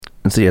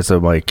So yeah, so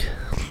like,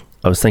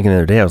 I was thinking the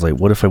other day, I was like,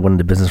 what if I went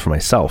into business for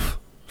myself?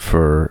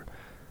 For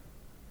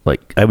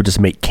like, I would just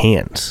make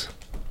cans.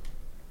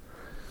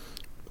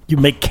 You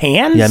make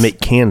cans? Yeah, I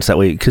make cans that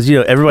way because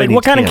everybody needs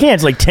what kind of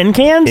cans? Like tin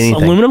cans?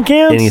 Anything. Aluminum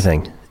cans?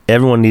 Anything.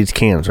 Everyone needs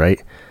cans,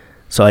 right?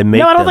 So I make.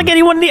 No, I don't think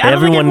anyone needs.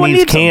 Everyone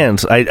needs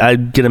cans.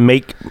 I'm gonna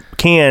make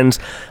cans.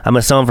 I'm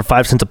gonna sell them for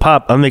 5 cents a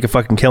pop. I'm gonna make a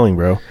fucking killing,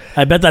 bro.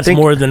 I bet that's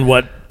more than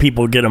what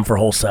people get them for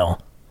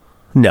wholesale.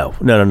 No.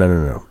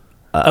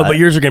 But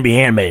yours are gonna be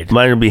handmade.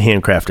 Mine are gonna be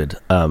handcrafted.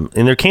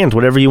 And they're cans,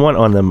 whatever you want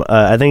on them.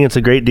 I think it's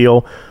a great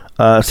deal.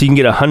 So you can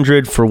get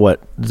 100 for what?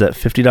 Is that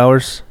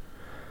 $50?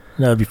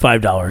 No, it'd be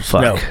 $5.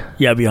 Fuck. No,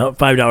 yeah, it'd be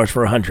 $5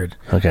 for 100.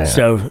 Okay.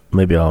 So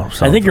maybe I'll.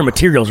 I think your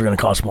materials are going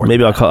to cost more.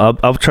 Maybe I'll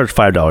charge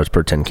 $5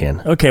 per tin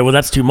can. Okay, well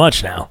that's too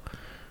much now.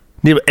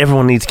 Yeah, but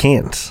everyone needs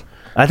cans.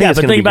 I think. Yeah, it's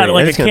but gonna think be about it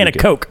great. like a can of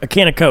Coke. A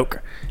can of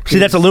Coke. See,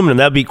 that's aluminum.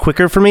 That'd be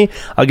quicker for me.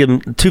 I'll give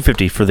them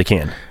 $2.50 for the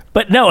can.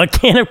 But no, a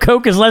can of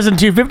Coke is less than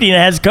 $2.50 and it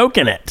has Coke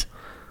in it.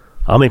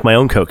 I'll make my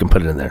own Coke and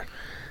put it in there.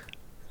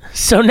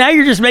 So now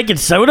you're just making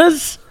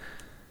sodas?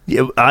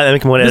 Yeah, I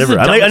make whatever.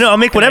 I'll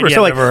make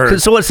whatever.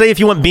 So let's say if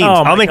you want beans,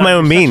 I'll make my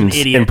own beans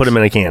and put them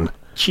in a can.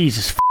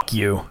 Jesus,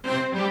 you.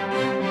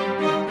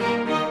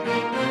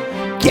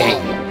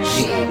 Game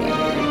Genius.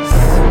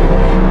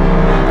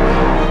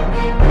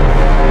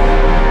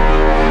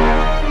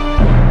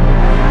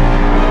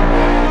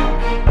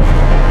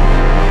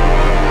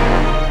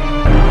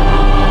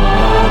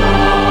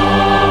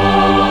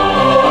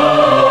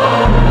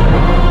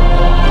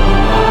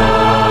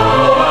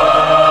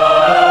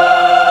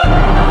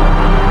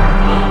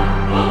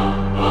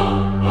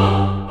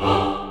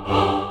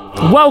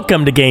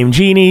 Welcome to Game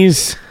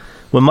Genies.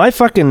 When my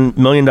fucking $1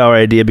 million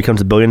idea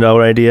becomes a $1 billion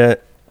idea,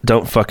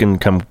 don't fucking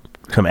come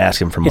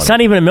ask him for money. It's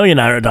not even a $1 million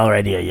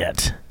idea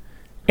yet.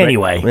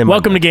 Anyway, Right.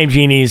 welcome to Game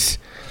Genies.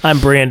 I'm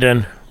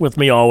Brandon. With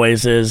me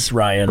always is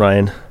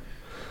Ryan.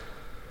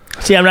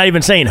 See, I'm not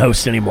even saying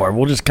host anymore.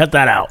 We'll just cut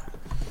that out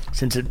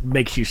since it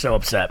makes you so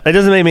upset. It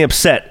doesn't make me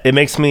upset. It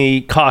makes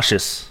me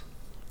cautious.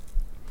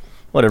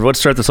 Whatever. Let's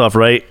start this off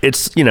right.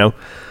 It's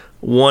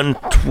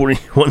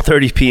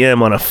 1:30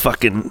 p.m. on a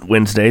fucking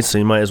Wednesday, so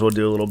you might as well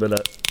do a little bit of.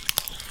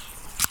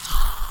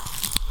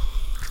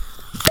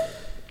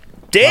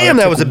 Damn,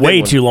 that was a big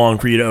way one. too long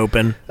for you to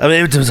open. I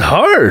mean, it was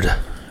hard.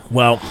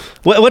 Well,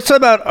 what's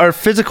about our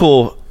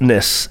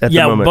physicalness at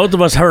the moment? Yeah, both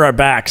of us hurt our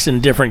backs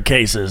in different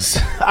cases.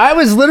 I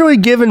was literally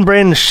giving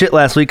Brandon shit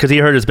last week because he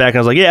hurt his back, and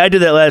I was like, yeah, I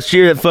did that last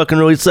year. It fucking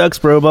really sucks,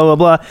 bro, blah, blah,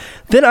 blah.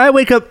 Then I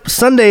wake up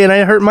Sunday, and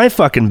I hurt my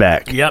fucking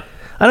back. Yep.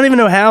 I don't even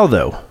know how,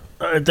 though.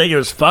 I think it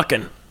was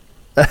fucking.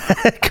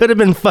 It could have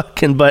been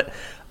fucking, but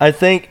I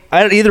think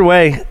either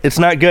way, it's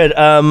not good.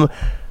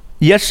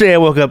 Yesterday I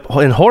woke up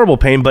in horrible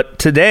pain, but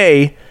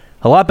today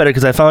a lot better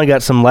because I finally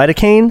got some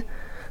lidocaine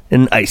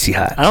and icy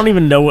hot. I don't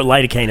even know what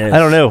lidocaine is. I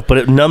don't know, but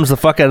it numbs the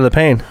fuck out of the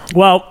pain.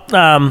 Well,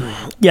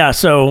 yeah.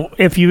 So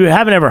if you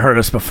haven't ever heard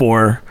us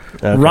before,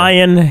 okay.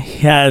 Ryan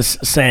has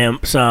Sam.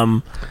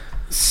 I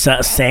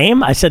said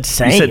Sam.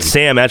 You said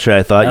Sam. Actually,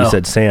 I thought you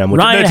said Sam. Which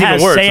Ryan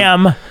has even worse.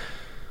 Sam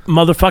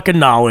motherfucking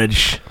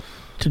knowledge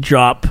to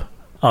drop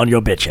on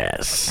your bitch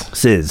ass.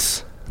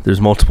 Sizz.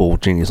 There's multiple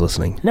genies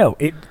listening. No,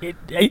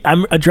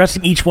 I'm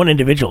addressing each one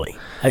individually.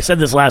 I said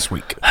this last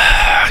week.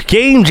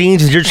 Game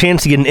Genies is your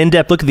chance to get an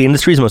in-depth look at the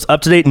industry's most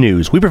up-to-date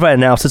news. We provide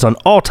analysis on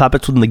all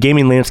topics within the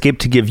gaming landscape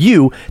to give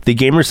you, the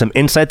gamers, some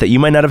insight that you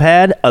might not have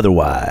had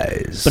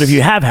otherwise. But if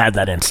you have had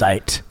that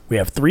insight, we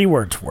have 3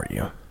 words for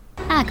you.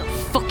 Go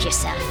fuck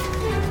yourself.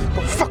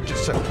 Go fuck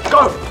yourself.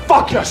 Go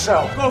fuck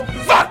yourself. Go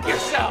fuck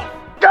yourself.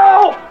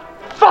 Go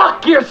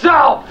fuck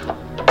yourself.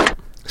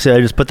 See, I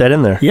just put that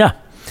in there. Yeah.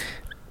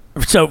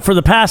 So for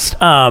the past,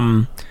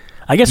 I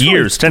guess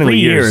years, 3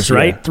 years,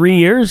 right? Yeah. 3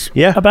 years?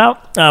 Yeah.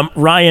 About.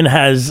 Ryan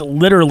has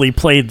literally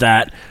played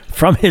that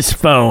from his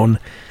phone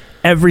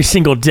every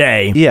single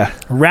day. Yeah.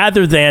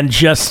 Rather than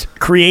just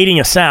creating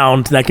a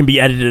sound that can be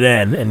edited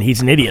in, and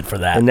he's an idiot for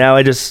that. And now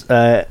I just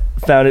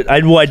found it.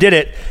 I did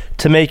it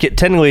to make it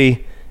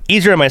technically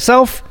easier on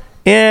myself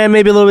and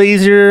maybe a little bit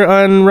easier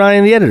on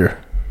Ryan, the editor.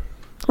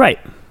 Right.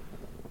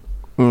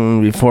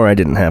 Before I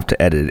didn't have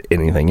to edit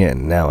anything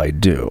in. Now I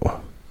do.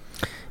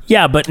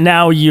 Yeah, but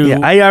now you... Yeah,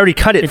 I already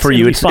cut it for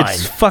you.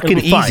 It's fucking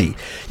easy.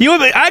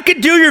 I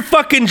could do your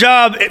fucking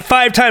job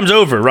 5 times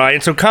over, Ryan.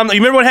 So you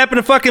remember what happened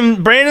to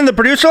fucking Brandon, the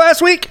producer,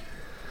 last week?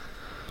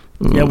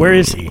 Yeah, where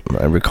is he?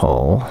 I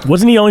recall.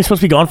 Wasn't he only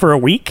supposed to be gone for a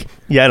week?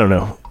 Yeah, I don't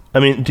know. I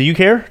mean, do you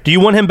care? Do you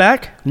want him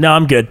back? No,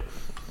 I'm good.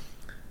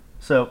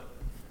 So,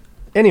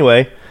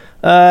 anyway...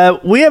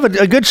 we have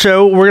a good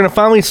show. We're going to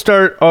finally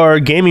start our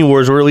Gaming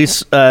Wars, or at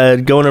least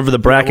going over the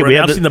bracket. We're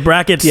announcing the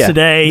brackets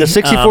today. The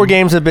 64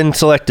 games have been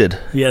selected.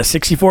 Yeah,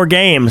 64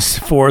 games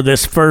for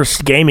this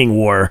first Gaming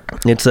War.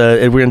 It's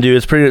we're going to do,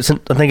 it's pretty,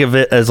 think of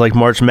it as like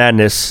March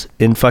Madness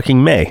in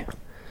fucking May.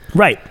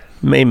 Right.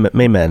 May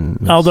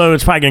Madness. Although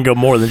it's probably going to go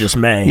more than just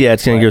May. Yeah,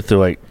 it's going to go through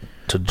like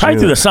to probably June.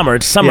 through the summer.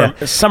 It's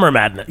summer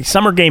madness.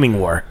 Summer Gaming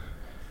War.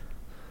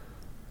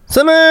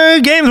 Summer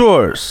Games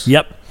Wars.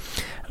 Yep.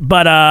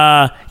 But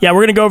yeah,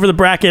 we're gonna go over the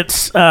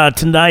brackets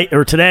tonight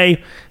or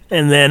today,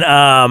 and then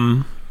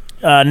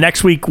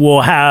next week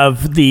we'll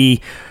have the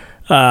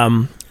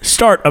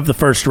start of the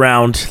first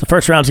round. The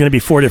first round is going to be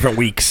 4 different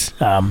weeks,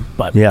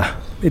 but Yeah.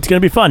 it's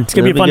going to be fun. It's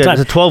going to be a fun good. time.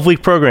 It's a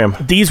 12-week program.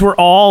 These were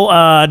all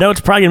no, it's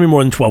probably going to be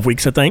more than 12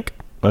 weeks, I think.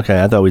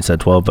 Okay, I thought we said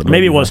 12, but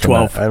Maybe it was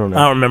 12. I don't know.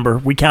 I don't remember.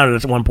 We counted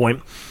it at one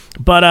point.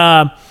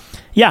 But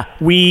yeah,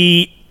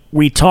 we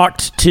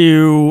talked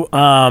to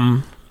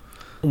Some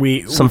fans,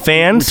 we some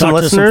talked to some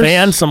listeners.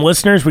 fans, some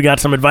listeners. We got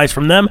some advice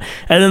from them,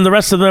 and then the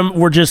rest of them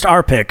were just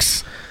our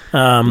picks.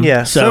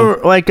 Yeah, So,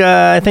 so like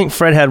I think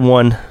Fred had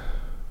one.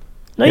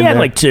 no, you in had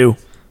there. like 2.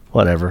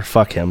 Whatever,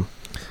 fuck him.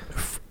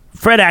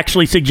 Fred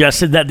actually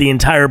suggested that the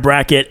entire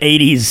bracket,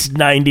 80s,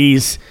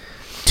 90s,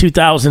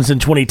 2000s,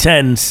 and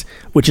 2010s,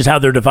 which is how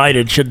they're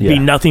divided, should be Yeah.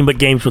 nothing but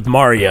games with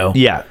Mario.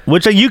 Yeah,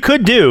 which you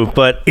could do,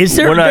 but Is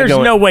there? we're not There's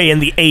going. no way in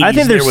the 80s. I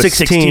think there there's was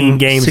 16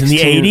 games 16.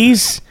 in the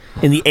 80s.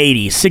 In the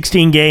 80s,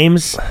 16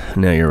 games.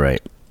 No, you're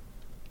right.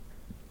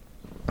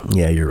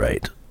 Yeah, you're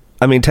right.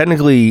 I mean,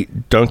 technically,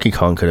 Donkey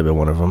Kong could have been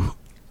one of them,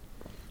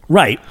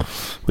 Right.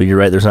 but you're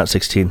right. There's not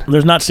 16.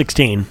 There's not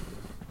 16.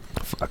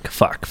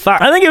 Fuck.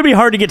 I think it would be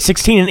hard to get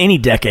 16 in any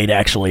decade.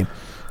 Actually,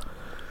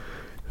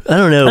 I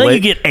don't know. I think Wait.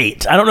 you get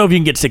 8. I don't know if you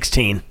can get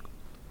 16.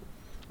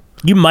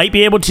 You might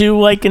be able to,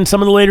 like in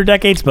some of the later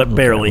decades, but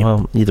barely.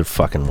 Well, either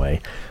fucking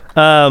way.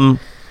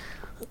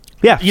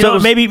 Yeah, You so know,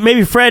 maybe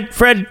Fred,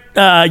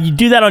 you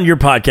do that on your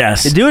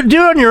podcast. do it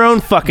on your own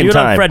fucking Do it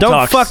on time. Fred Don't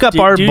Talks. fuck up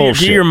Do- our do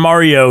bullshit. Do your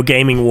Mario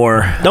gaming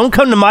war. Don't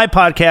come to my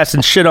podcast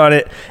and shit on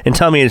it and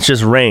tell me it's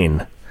just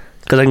rain,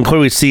 because I can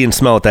clearly see and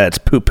smell it that it's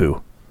poo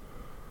poo.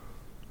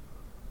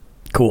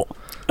 Cool.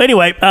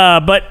 Anyway,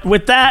 but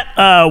with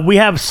that, we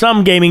have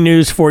some gaming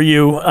news for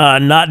you.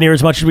 Not near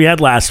as much as we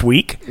had last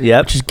week.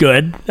 Yep. Which is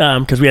good,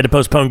 because we had to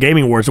postpone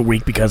Gaming Wars a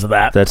week because of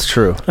that. That's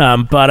true.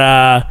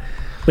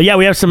 But yeah,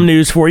 we have some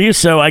news for you.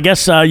 So I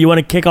guess you want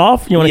to kick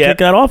off? You want to Yeah. kick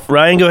that off?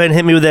 Ryan, go ahead and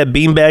hit me with that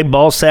beanbag,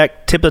 ball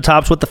sack, tip of the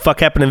tops. What the fuck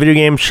happened in video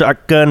game?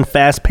 Shotgun,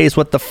 fast pace.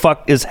 What the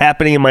fuck is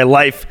happening in my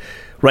life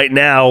right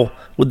now?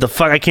 What the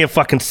fuck? I can't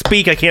fucking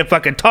speak. I can't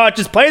fucking talk.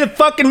 Just play the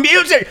fucking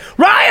music.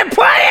 Ryan,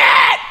 play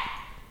it!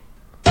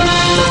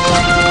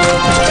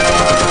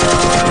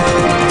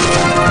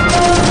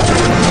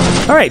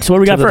 All right. So what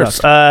do we got Tip of the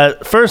first?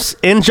 tops. First,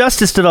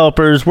 Injustice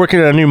developers working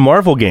on a new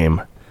Marvel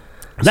game.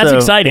 That's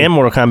exciting. And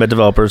Mortal Kombat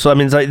developers. So I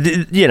mean, it's like,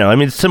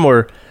 it's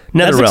similar.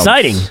 That's NetherRealms.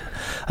 exciting.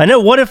 I know.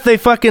 What if they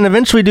fucking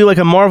eventually do like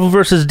a Marvel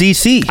versus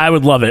DC? I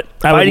would love it.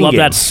 I would Fighting love game.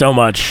 that so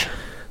much.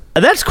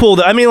 That's cool.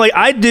 Though. I mean, like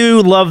I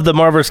do love the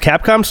Marvel vs.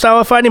 Capcom style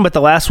of fighting, but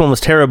the last one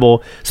was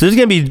terrible. So there's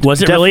gonna be.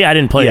 Was it really? I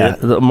didn't play Yeah, it.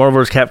 the Marvel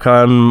vs.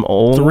 Capcom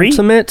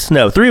Ultimate.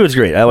 No, 3 was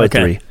great. I like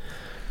Okay. 3.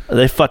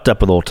 They fucked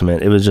up with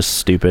Ultimate. It was just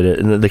stupid.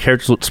 And the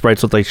character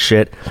sprites looked like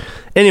shit.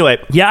 Anyway,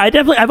 Yeah,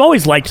 I've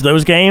always liked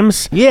those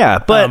games. yeah,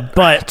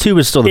 but 2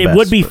 was still the it best.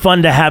 would be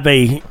fun to have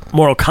a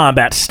Mortal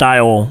Kombat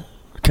style,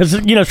 because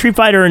Street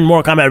Fighter and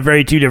Mortal Kombat are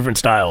very two different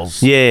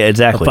styles Yeah, of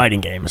exactly.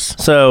 fighting games.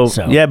 So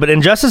So. yeah, but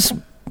Injustice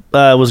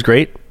was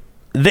great.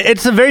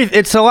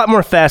 It's a lot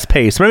more fast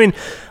paced. But I mean,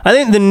 I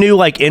think the new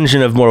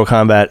engine of Mortal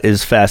Kombat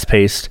is fast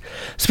paced.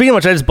 Speaking of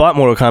which, I just bought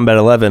Mortal Kombat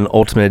 11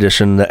 Ultimate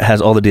Edition that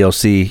has all the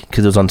DLC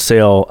because it was on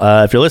sale.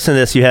 If you're listening to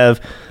this,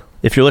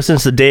 if you're listening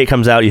to the day it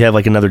comes out, you have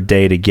another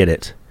day to get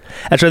it.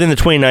 Actually, I think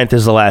the 29th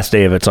is the last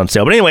day of it's on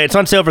sale. But anyway, it's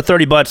on sale for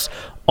 $30.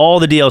 All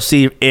the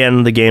DLC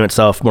and the game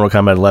itself, Mortal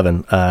Kombat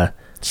 11.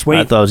 Sweet.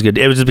 I thought it was good.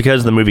 It was just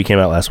because the movie came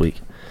out last week,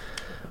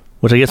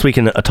 which I guess we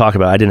can talk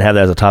about. I didn't have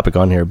that as a topic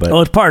on here, but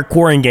Oh, it's part of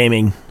Quarren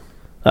Gaming.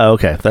 oh,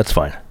 okay, that's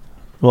fine.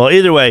 Well,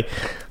 either way,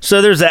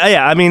 so there's that.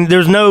 Yeah, I mean,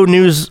 there's no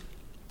news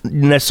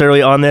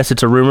necessarily on this.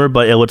 It's a rumor,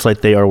 but it looks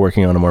like they are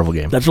working on a Marvel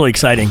game. That's really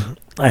exciting.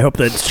 I hope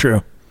that's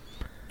true.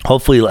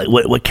 Hopefully,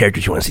 what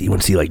characters you want to see? You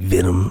want to see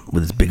Venom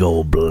with his big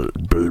old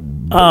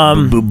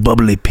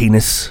bubbly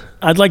penis?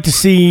 I'd like to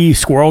see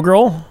Squirrel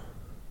Girl.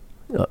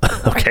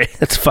 Okay,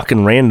 that's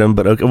fucking random,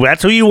 but okay,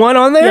 that's who you want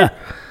on there. Yeah.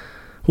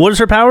 What is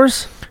her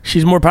powers?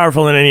 She's more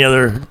powerful than any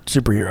other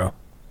superhero.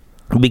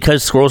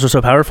 Because squirrels are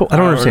so powerful. I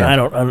don't understand. I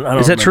don't.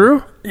 Is that remember.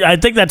 true? Yeah, I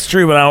think that's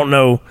true, but I don't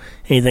know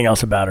anything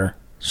else about her.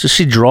 Does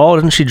she draw?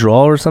 Doesn't she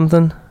draw or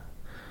something?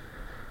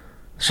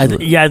 I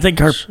think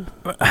her. draws.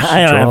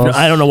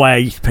 I don't know why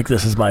I picked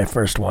this as my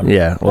first one.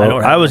 Yeah, I well,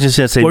 don't I have was it. just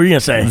gonna say. What were you gonna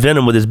say?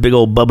 Venom with his big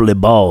old bubbly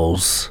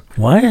balls,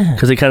 What?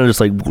 because they kind of just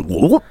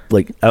whoop,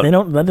 They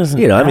don't. That doesn't.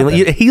 I mean,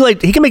 happen.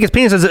 he can make his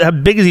penis as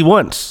big as he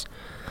wants.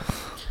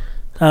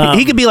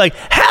 He could be like,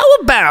 how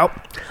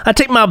about I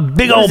take my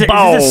big old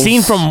balls? Is this a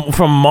scene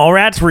from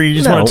Mallrats where you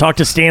just No. want to talk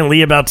to Stan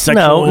Lee about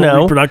sexual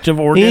reproductive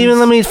organs? He even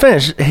let me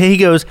finish. He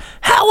goes,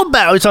 how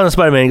about, he's on the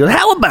Spider-Man, he goes,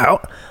 how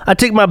about I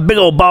take my big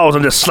old balls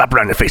and just slap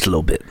around your face a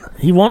little bit?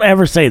 He won't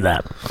ever say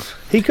that.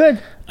 He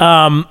could. You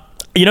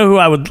know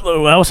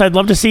who else I'd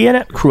love to see in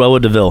it?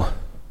 Cruella DeVille.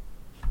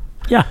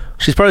 Yeah,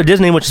 She's part of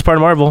Disney, which is part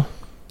of Marvel.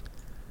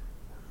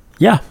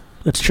 yeah,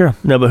 that's true.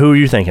 No, but who are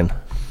you thinking?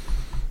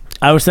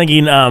 I was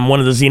thinking one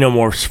of the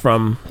xenomorphs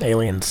from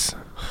Aliens.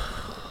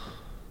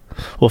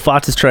 Well,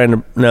 Fox is trying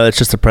to. No, it's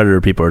just the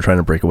Predator people are trying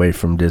to break away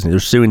from Disney. They're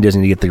suing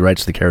Disney to get the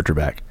rights to the character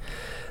back.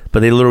 But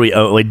they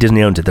literally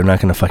Disney owns it. They're not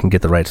going to fucking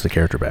get the rights to the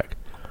character back.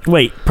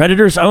 Wait,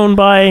 Predator's owned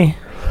by...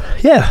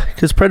 Yeah,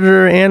 because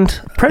Predator and...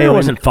 Predator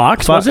wasn't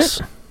Fox, was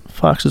it?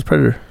 Fox is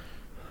Predator.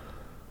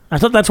 I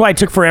thought that's why it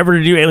took forever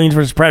to do Aliens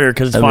vs. Predator,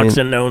 because Fox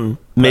didn't own...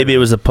 Maybe it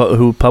was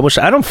who published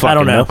it. I don't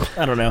know.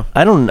 I don't know.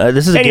 I don't know.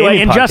 This is a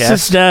gaming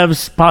Injustice podcast.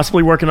 devs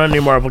possibly working on a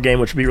new Marvel game,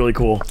 which would be really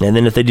cool. And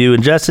then if they do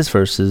Injustice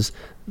versus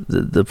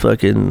the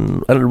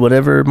fucking... I don't know,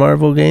 whatever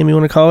Marvel game you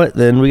want to call it,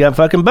 then we got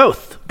fucking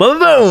both.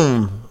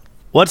 Boom!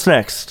 What's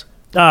next?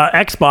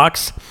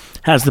 Xbox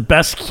has the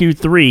best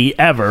Q3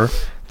 ever,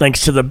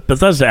 thanks to the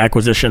Bethesda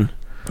acquisition.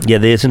 Yeah,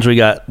 they essentially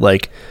got,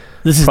 like...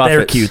 This is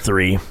profits. their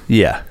Q3.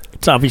 Yeah.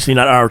 It's obviously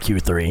not our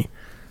Q3.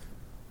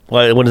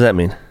 What does that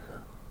mean?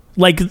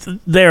 Like,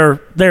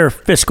 their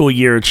fiscal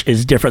year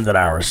is different than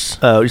ours.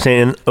 Oh, you're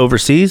saying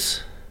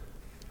overseas?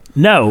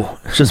 No.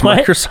 Just What?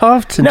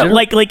 Microsoft? in No, general?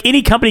 like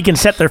any company can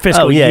set their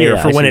fiscal year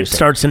I for see when what you're it saying.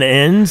 starts and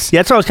ends. Yeah,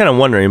 that's what I was kind of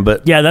wondering,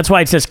 but... Yeah, that's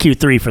why it says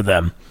Q3 for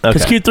them.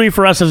 Because Okay. Q3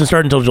 for us doesn't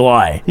start until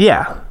July,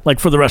 Yeah. like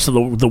for the rest of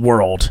the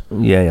world.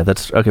 Yeah,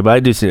 that's... Okay, but I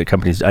do see the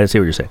companies... I see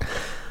what you're saying.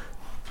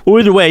 Well,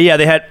 either way, yeah,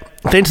 they had...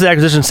 Thanks to the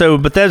acquisition, so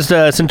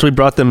Bethesda essentially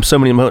brought them so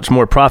much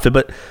more profit,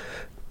 but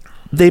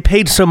they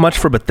paid so much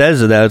for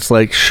Bethesda that it's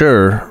like,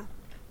 sure,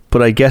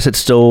 but I guess it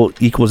still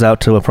equals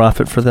out to a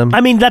profit for them. I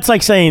mean, that's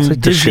like saying like the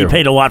Disney share.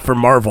 paid a lot for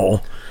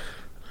Marvel.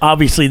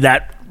 Obviously,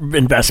 that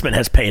investment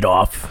has paid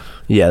off.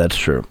 Yeah, that's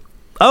true.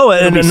 Oh,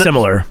 It'll and be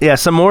similar. Yeah,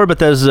 some more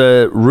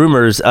Bethesda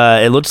rumors.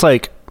 It looks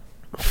like...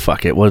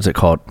 Fuck it, what is it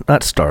called?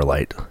 Not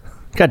Starlight.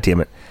 God damn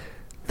it.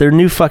 Their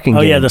new fucking game.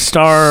 Oh, yeah, the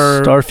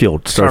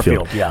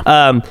Starfield,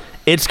 yeah.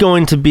 It's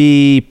going to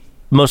be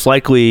most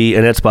likely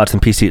an Xbox and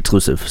PC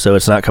exclusive, so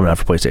it's not coming out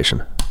for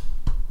PlayStation.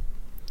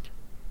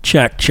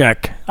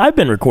 Check. I've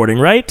been recording,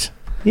 right?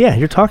 Yeah,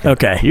 you're talking.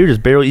 Okay. You're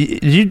just barely...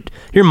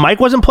 your mic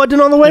wasn't plugged in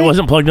all the way? It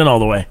wasn't plugged in all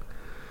the way.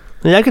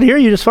 Yeah, I could hear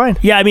you just fine.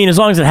 Yeah, I mean, as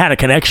long as it had a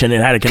connection, it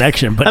had a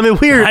connection. But I mean,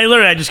 weird.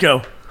 I just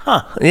go,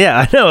 Yeah,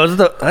 I know.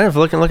 I have to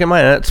look at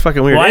mine. That's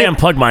fucking weird. well, I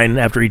unplug mine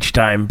after each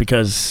time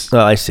because, Oh,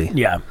 I see.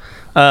 yeah.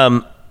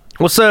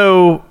 Well,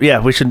 so, yeah,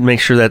 we should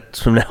make sure that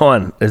from now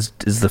on is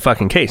the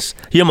fucking case.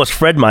 You almost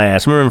Fred my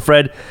ass. Remember when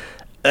Fred,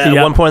 at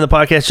Yeah. one point in the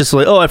podcast, just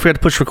like, oh, I forgot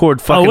to push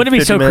record. Fucking Oh, wouldn't it be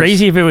 50 so minutes.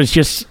 crazy if it was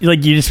just,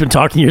 like, you just been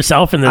talking to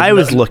yourself and there's I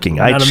was looking.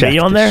 I not a checked me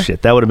on this there?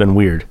 shit. That would have been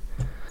weird.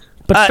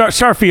 But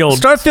Starfield,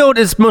 Starfield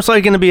is most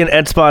likely going to be an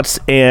Xbox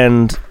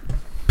and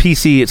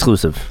PC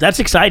exclusive. that's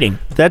exciting.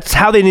 That's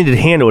how they need to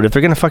handle it. If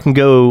they're going to fucking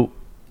go...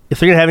 If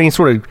they're going to have any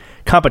sort of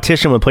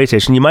competition with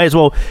PlayStation, you might as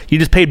well... You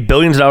just paid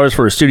billions of dollars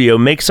for a studio.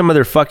 Make some of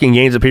their fucking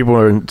games that people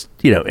are,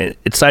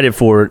 excited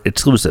for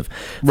exclusive.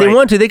 If they Right.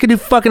 want to, they could do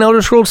fucking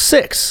Elder Scrolls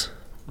 6.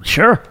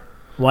 Sure.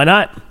 Why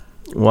not?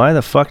 Why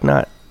the fuck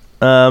not?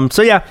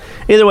 So yeah,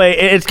 either way,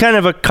 it's kind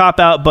of a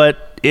cop-out,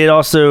 but it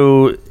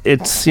also...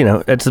 It's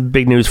a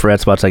big news for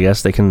Xbox, I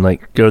guess. They can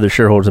like go to their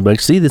shareholders and be like,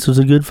 see, this was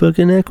a good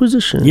fucking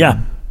acquisition.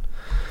 Yeah.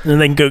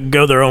 And they can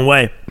go their own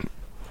way.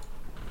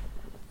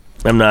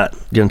 I'm not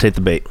going to take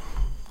the bait.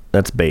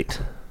 That's bait.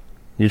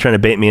 You're trying to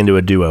bait me into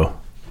a duo.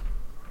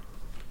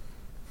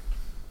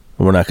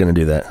 We're not going to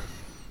do that.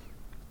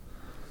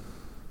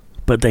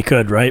 But they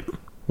could, right?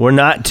 We're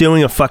not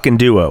doing a fucking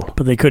duo.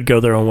 But they could go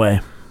their own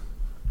way.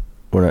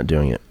 We're not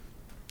doing it.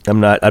 I'm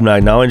not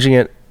acknowledging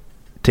it.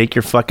 Take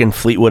your fucking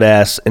Fleetwood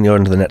ass and go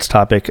into the next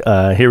topic.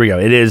 Here we go.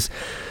 It is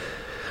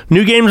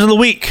new games of the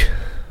week.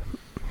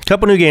 A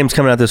couple new games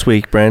coming out this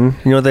week,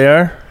 Bren. You know what they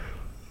are?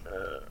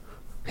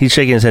 He's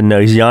shaking his head no.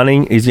 He's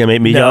yawning. He's going to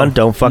make me yawn.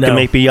 Don't fucking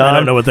make me yawn. I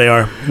don't know what they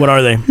are. What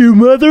are they? You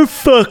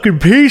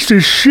motherfucking piece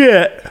of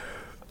shit.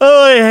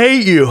 Oh, I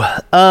hate you.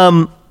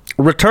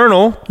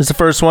 Returnal is the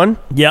first one.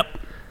 Yep.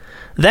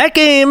 That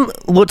game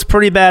looks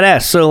pretty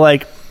badass. So,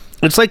 like,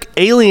 it's like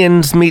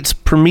Aliens meets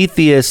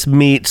Prometheus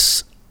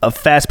meets a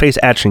fast-paced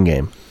action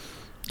game.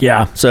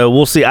 Yeah. So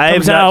we'll see.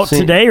 Comes out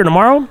today or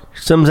tomorrow?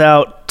 Comes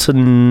out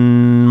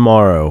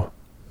tomorrow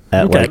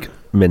at Okay. like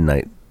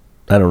midnight.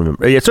 I don't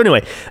remember. Yeah. So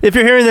anyway, if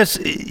you're hearing this,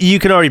 you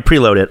can already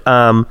preload it.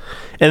 And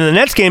the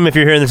next game, if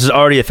you're hearing this, is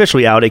already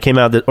officially out. It came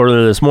out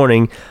earlier this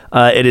morning.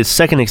 It is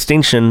Second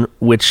Extinction,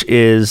 which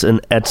is an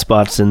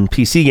Xbox and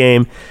PC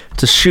game.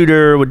 It's a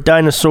shooter with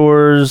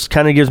dinosaurs.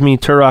 Kind of gives me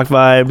Turok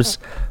vibes.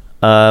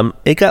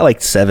 It got like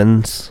 7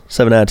 out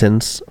of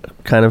 10s,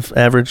 kind of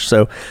average.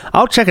 So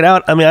I'll check it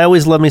out. I mean, I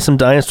always love me some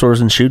dinosaurs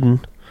and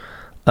shooting.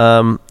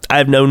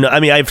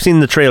 I've seen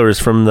the trailers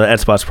from the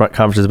Xbox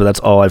conferences, but that's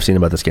all I've seen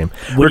about this game.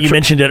 Well, you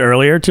mentioned it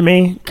earlier to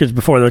me because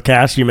before the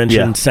cast, you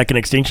mentioned Yeah. Second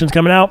Extinction's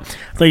coming out.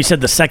 I thought you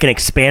said the second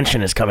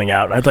expansion is coming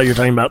out. I thought you were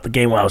talking about the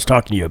game I was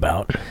talking to you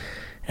about.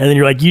 And then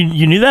you're like,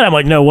 you knew that? I'm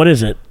like, no, what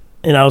is it?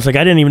 And I was like,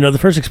 I didn't even know the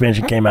first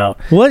expansion came out.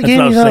 What That's game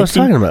I you thought I was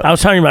talking about? I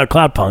was talking about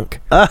Cloudpunk.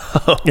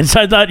 Oh. And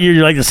so I thought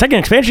you're like, the second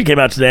expansion came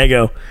out today. I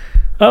go,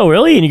 oh,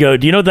 really? And you go,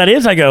 do you know what that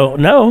is? I go,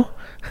 no.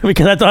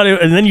 Because I thought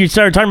and then you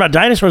started talking about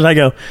dinosaurs. I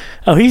go,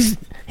 oh, he's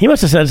He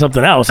must have said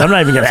something else. I'm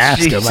not even going to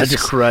ask him.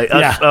 Jesus Christ.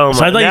 Yeah. Oh,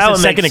 So I thought now you it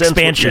said second makes sense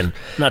what expansion,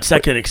 not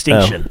second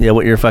extinction. Yeah,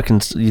 what you're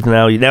fucking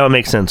now it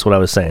makes sense what I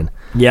was saying.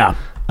 Yeah.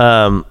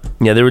 Yeah,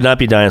 there would not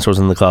be dinosaurs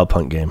in the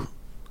Cloudpunk game.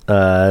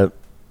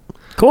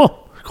 Cool.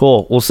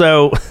 Well,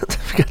 so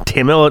God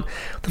damn it, what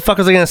the fuck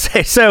was I gonna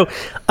say? So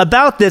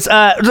about this,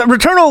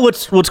 Returnal,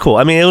 what's cool?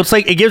 I mean, it looks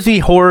like it gives me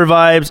horror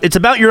vibes. It's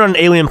about you're on an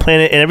alien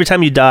planet, and every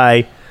time you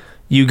die,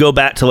 you go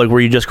back to like where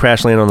you just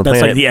crash land on the That's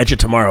planet. like the Edge of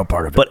Tomorrow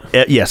part of it.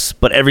 But yes,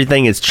 but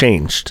everything is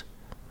changed.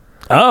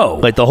 Oh.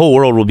 Like the whole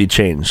world will be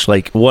changed.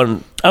 Like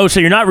one. Oh, so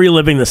you're not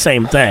reliving the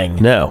same thing.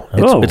 No,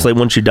 Oh. it's like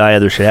once you die,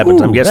 other shit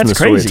happens. Ooh, I'm guessing that's the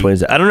story crazy.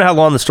 explains it. I don't know how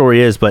long the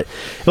story is, but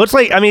it looks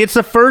like. I mean, it's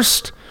the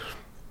first.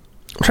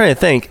 I'm trying to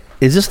think.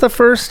 Is this the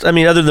first? I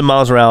mean, other than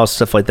Miles Morales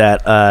stuff like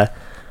that. I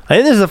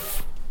think this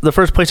is the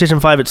first PlayStation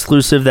 5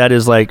 exclusive that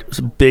is like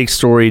big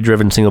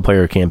story-driven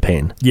single-player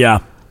campaign.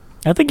 Yeah.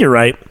 I think you're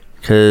right.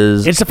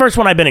 Because It's the first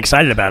one I've been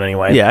excited about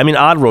anyway. yeah, I mean,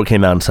 Oddworld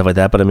came out and stuff like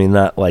that, but I mean,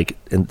 not like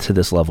to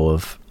this level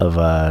of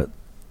I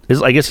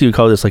guess you would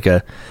call this like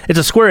it's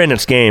a Square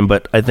Enix game,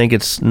 but I think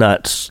it's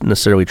not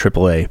necessarily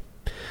AAA,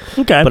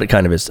 Okay. but it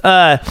kind of is.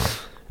 Anyway,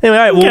 all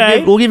right,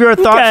 Okay. we'll give you our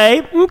thoughts.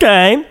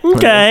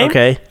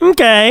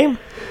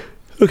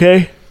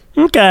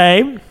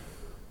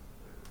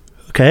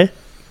 Okay.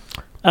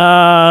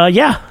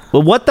 Yeah.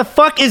 Well, what the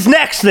fuck is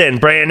next then,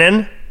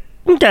 Brandon?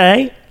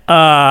 Okay.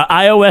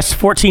 iOS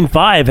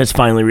 14.5 has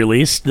finally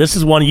released. This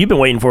is one you've been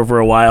waiting for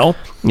a while.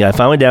 Yeah, I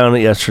finally downloaded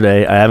it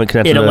yesterday. I haven't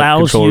connected. It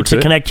allows you to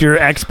it. connect your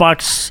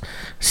Xbox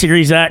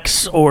Series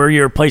X or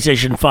your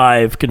PlayStation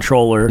 5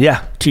 controller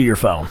to your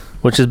phone.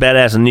 Which is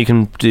badass, and you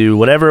can do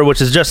whatever,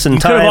 which is just in You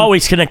time. could have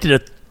always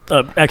connected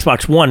a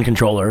Xbox One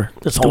controller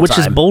this whole which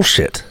time. is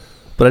bullshit.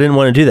 But I didn't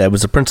want to do that. It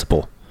was a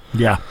principle.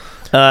 Yeah.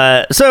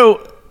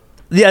 So,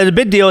 yeah, it's a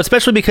big deal,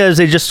 especially because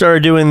they just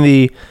started doing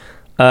the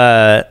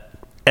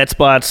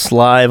Xbox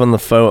Live on the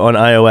phone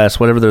on iOS,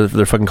 whatever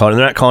they're fucking calling it.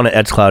 They're not calling it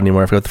xCloud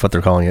anymore. I forgot what the fuck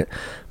they're calling it.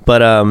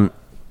 But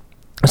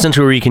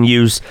essentially, where you can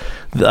use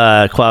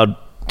the cloud.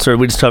 So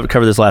we just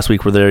covered this last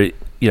week, where they're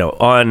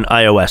on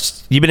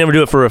iOS. You've been able to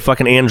do it for a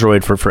fucking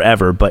Android for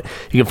forever, but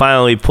you can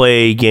finally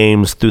play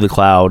games through the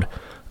cloud.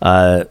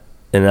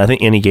 And I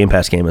think any Game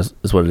Pass game is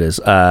what it is.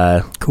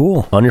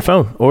 Cool. On your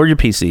phone or your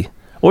PC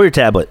or your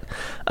tablet.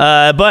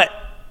 But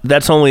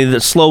that's only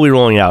slowly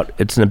rolling out.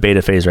 It's in a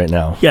beta phase right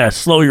now. Yeah,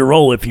 slow your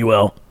roll, if you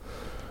will.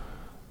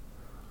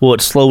 Well,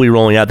 it's slowly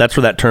rolling out. That's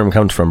where that term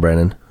comes from,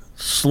 Brandon.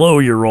 Slow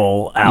your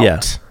roll out. Yeah.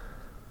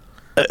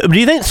 Do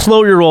you think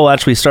slow your roll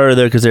actually started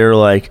there because they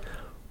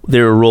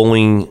were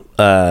rolling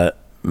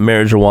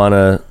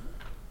marijuana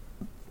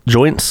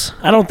joints?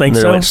 I don't think And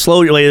they're so. like,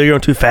 slow your, like, they're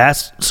going too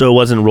fast, so it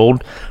wasn't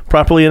rolled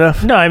properly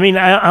enough. No, I mean,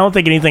 I don't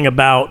think anything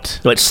about...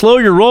 They're like, slow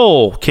your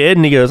roll, kid.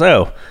 And he goes,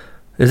 oh,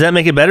 does that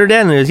make it better,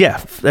 Dad? And he goes,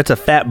 yeah, that's a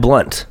fat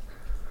blunt.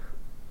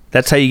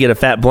 That's how you get a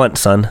fat blunt,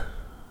 son.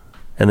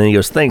 And then he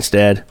goes, thanks,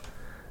 Dad.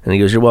 And he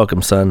goes, you're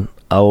welcome, son.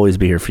 I'll always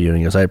be here for you. And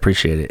he goes, I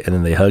appreciate it. And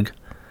then they hug.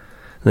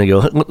 And they go,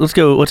 let's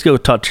go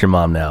talk to your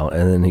mom now.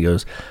 And then he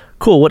goes,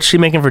 cool, what's she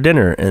making for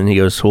dinner? And he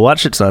goes, well,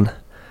 watch it, son.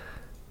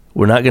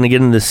 We're not going to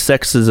get into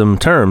sexism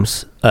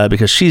terms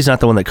because she's not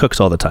the one that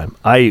cooks all the time.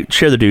 I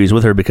share the duties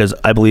with her because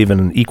I believe in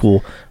an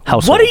equal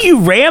household. What are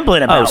you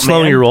rambling about,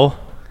 slowing man? your roll?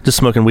 Just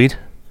smoking weed?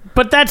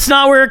 But that's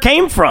not where it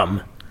came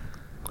from.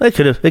 It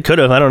could have.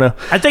 I don't know.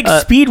 I think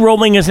speed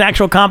rolling is an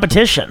actual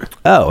competition.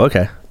 Oh,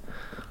 okay.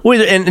 Well,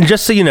 and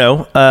just so you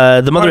know,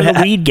 the mother Part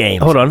of the weed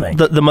game, Hold on, I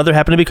think. the mother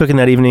happened to be cooking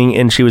that evening,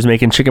 and she was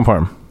making chicken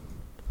parm.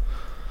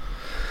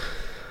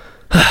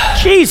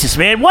 Jesus,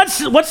 man. What's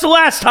the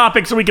last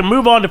topic so we can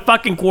move on to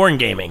fucking corn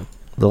gaming?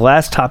 The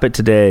last topic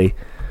today.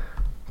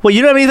 Well,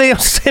 you don't have anything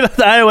else to say about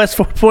the iOS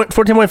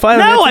 14.5?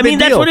 No, I mean,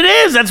 that's what it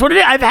is. That's what it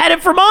is. I've had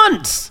it for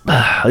months.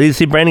 You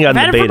see, Brandon got in I've the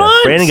had it for beta.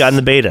 months. Brandon got in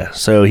the beta,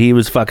 so he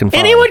was fucking fine.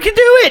 Anyone can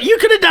do it. You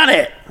could have done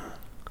it.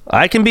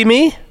 I can be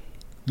me?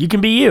 You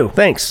can be you.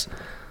 Thanks.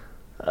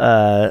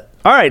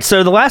 All right,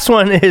 so the last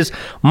one is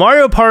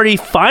Mario Party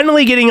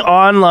finally getting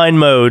online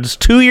modes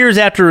 2 years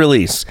after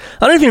release. I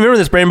don't know if you remember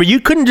this, Brandon, but you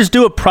couldn't just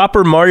do a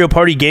proper Mario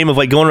Party game of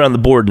like going around the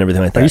board and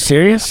everything like that. Are you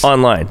serious?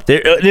 Online.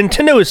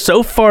 Nintendo is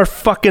so far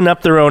fucking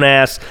up their own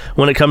ass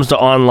when it comes to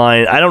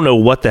online. I don't know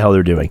what the hell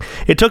they're doing.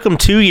 It took them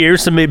 2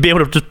 years to be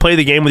able to just play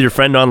the game with your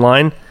friend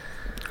online.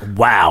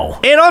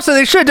 Wow. And also,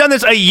 they should have done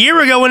this a year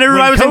ago when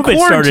everybody was in COVID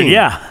quarantine. started,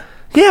 yeah.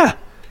 Yeah,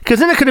 because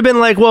then it could have been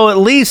like, well, at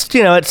least,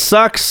 it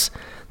sucks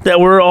that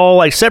we're all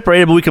like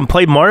separated, but we can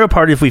play Mario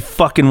Party if we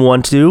fucking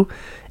want to.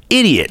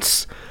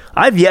 Idiots.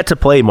 I've yet to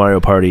play Mario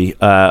Party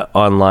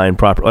online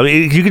properly. I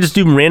mean, you could just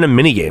do random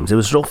mini games. It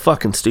was so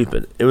fucking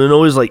stupid. It was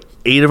always like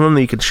 8 of them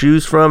that you could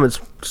choose from. It's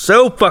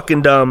so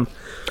fucking dumb.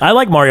 I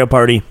like Mario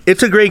Party.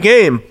 It's a great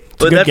game,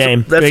 but good that's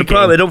game. that's the Great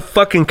problem. game. They don't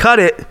fucking cut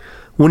it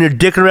when you're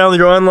dicking around with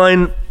your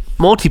online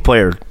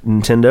multiplayer,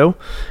 Nintendo.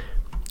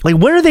 Like,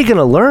 when are they going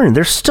to learn?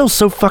 They're still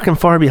so fucking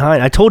far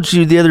behind. I told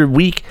you the other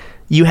week,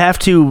 you have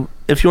to,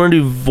 if you want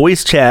to do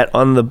voice chat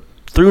through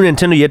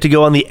Nintendo, you have to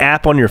go on the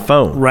app on your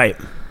phone. Right.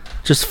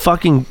 Just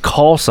fucking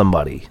call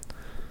somebody.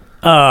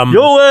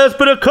 Yo ass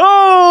better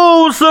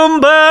call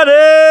somebody.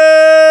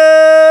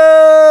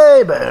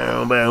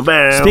 Bow, bow,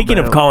 bow, Speaking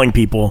bow. of calling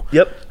people,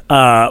 Yep.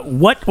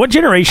 what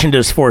generation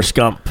does Forrest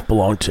Gump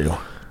belong to?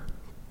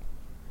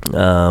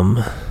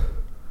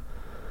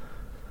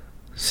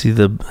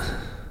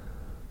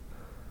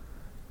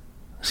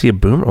 See a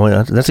boomer? Oh,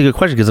 yeah, that's a good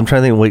question because I'm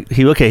trying to think. Wait,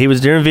 he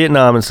was during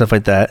Vietnam and stuff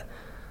like that.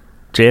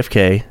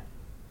 JFK.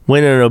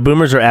 Wait, no,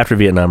 boomers are after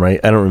Vietnam, right?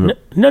 I don't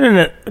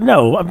remember.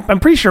 No. I'm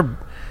pretty sure.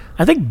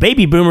 I think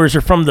baby boomers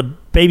are from the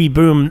baby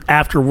boom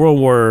after World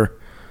War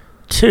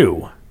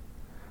II.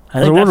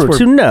 I think World War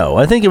II? No,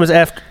 I think it was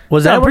after.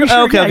 Was No, that I'm pretty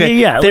what? sure, Okay.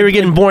 yeah. They were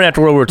getting born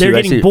after World War II. They're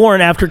I getting see. born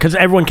after because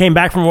everyone came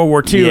back from World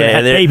War II. Yeah, and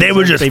had they babies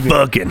were and just baby-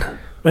 fucking.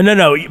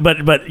 No.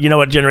 But you know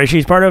what generation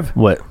he's part of?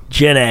 What?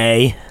 Gen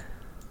A.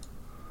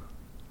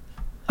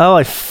 Oh,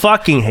 I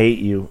fucking hate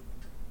you.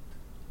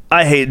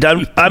 I hate.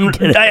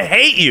 I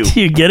hate you,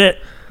 Do you get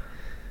it?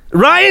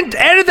 Ryan.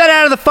 Edit that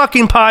out of the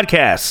fucking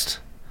podcast.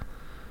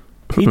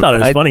 He thought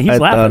it was funny. He's I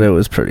laughing. thought it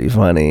was pretty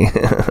funny.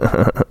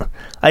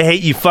 I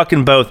hate you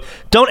fucking both.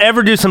 Don't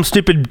ever do some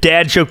stupid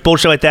dad joke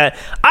bullshit like that.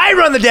 I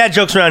run the dad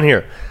jokes around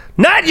here,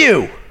 not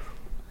you.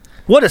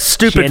 What a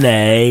stupid. Gen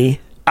A.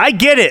 I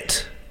get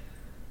it.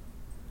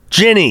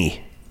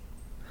 Jenny.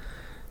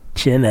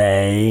 Gen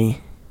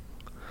A.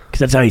 Because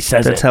that's how he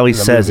says it. That's how he in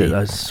the says movie. it.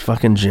 It's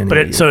fucking Jenny.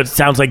 But so it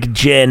sounds like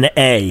Gen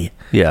A.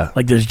 yeah.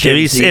 Like there's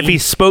Gen Z. If he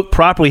spoke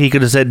properly, he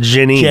could have said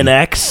Jenny. Gen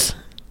X.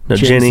 No,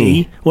 Gen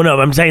Jenny. Z. Well, no,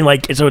 I'm saying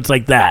like, so it's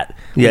like that.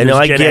 Yeah, no, There's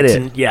I Gen get X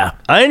it. and- yeah.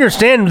 I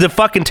understand the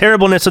fucking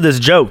terribleness of this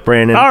joke,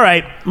 Brandon. All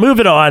right,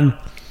 moving on.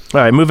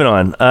 All right, moving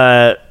on.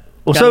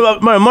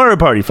 Mario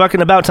Party,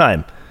 fucking about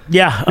time.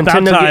 Yeah, about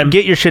Nintendo, time.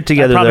 Get your shit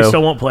together, I probably though.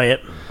 still won't play it.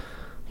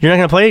 You're not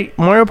going to play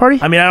Mario Party?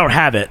 I mean, I don't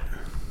have it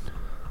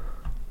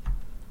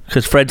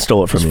Because Fred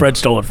stole it from because me. Fred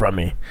stole it from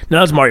me. No,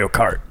 that was Mario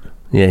Kart.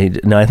 Yeah, he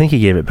did. No, I think he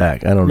gave it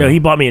back. I don't know. No, he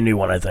bought me a new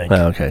one, I think.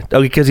 Oh, okay.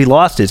 Oh, because he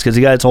lost it. Because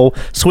he got his whole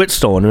Switch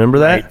stolen. Remember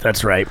that? Right,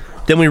 that's right.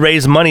 Then we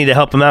raised money to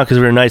help him out because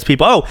we were nice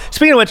people. Oh,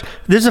 speaking of which,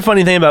 this is a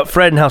funny thing about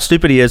Fred and how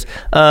stupid he is.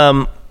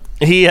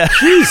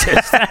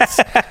 Jesus,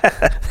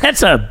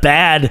 that's a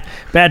bad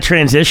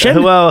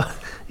transition. Well,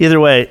 either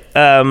way,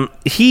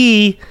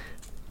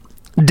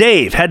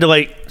 Dave had to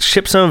like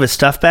ship some of his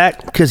stuff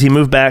back because he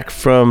moved back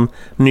from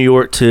New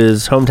York to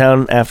his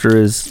hometown after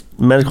his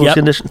medical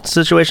condition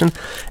situation,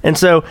 and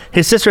so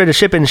his sister had to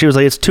ship it, and she was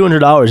like, "It's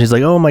 $200." He's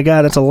like, "Oh my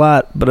god, that's a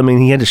lot," but I mean,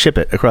 he had to ship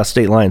it across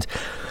state lines.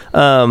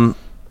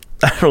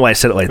 I don't know why I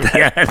said it like that.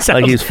 Yeah, it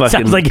sounds, like he's fucking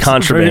sounds like it's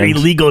contraband, very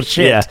illegal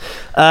shit.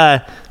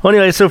 Yeah. Well,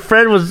 anyway, so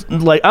Fred was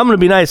like, "I'm gonna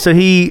be nice." So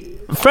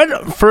Fred,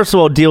 first of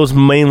all, deals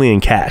mainly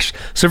in cash.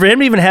 So for him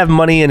to even have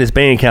money in his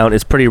bank account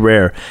is pretty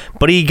rare.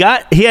 But he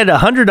had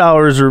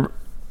 $100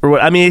 or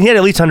I mean, he had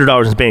at least $100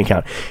 in his bank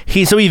account.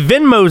 So he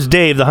Venmos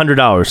Dave the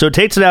 $100. So it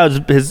takes it out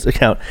of his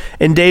account,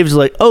 and Dave's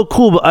like, "Oh,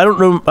 cool, but I don't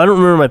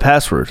remember my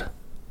password."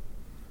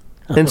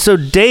 And so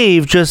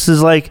Dave just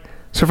is like,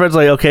 so Fred's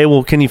like, "Okay,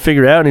 well, can you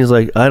figure it out?" And he's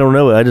like, "I don't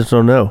know. I just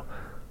don't know.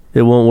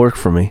 It won't work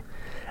for me."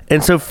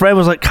 And so Fred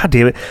was like, "God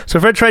damn it." So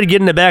Fred tried to get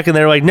in the back, and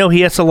they're like, "No,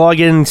 he has to log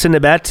in and send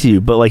it back to you."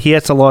 But like, he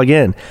has to log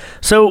in.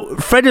 So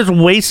Fred just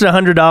wasted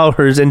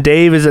 $100, and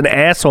Dave is an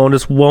asshole and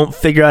just won't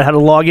figure out how to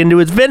log into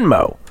his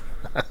Venmo.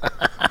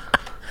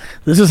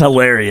 This is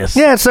hilarious.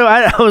 Yeah, so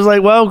I was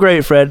like, well,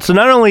 great, Fred. So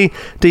not only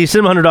did you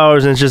send him $100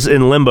 and it's just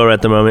in limbo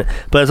at the moment,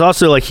 but it's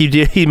also like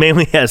he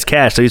mainly has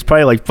cash. So he's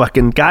probably like,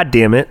 fucking, God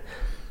damn it.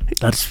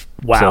 That's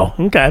wow.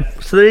 So- Okay.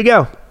 So there you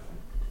go.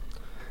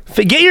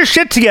 Get your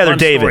shit together,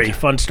 David.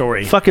 Fun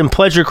story. Fucking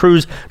pleasure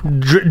cruise.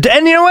 And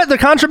you know what? The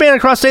contraband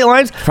across state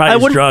lines. Probably I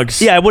his wouldn't,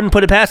 drugs. Yeah, I wouldn't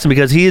put it past him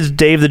because he is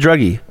Dave the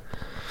druggie.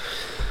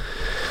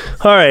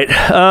 All right.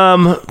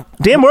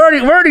 Damn, we're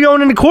already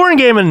going into corn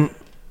gaming.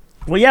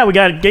 Well, yeah, we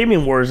got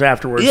gaming wars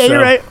afterwards. Yeah, so.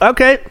 you're right.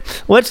 Okay.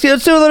 Let's do a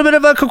little bit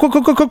of a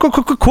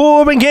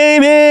corn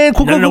gaming.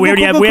 No, we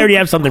already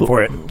have something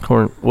for it.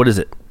 Corn. What is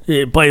it?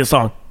 Yeah, play the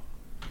song.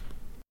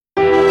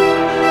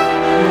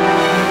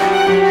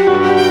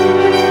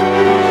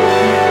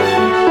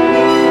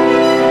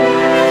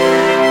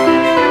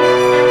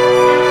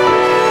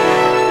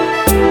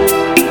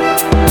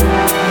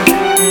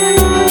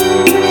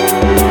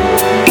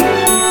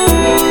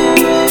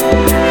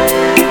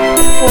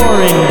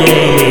 Foreign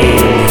gaming.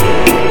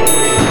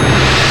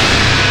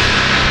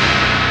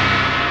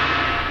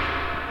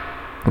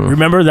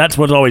 Remember, that's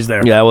what's always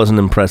there. Yeah, I wasn't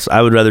impressed.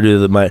 I would rather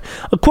do my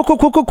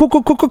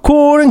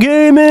corn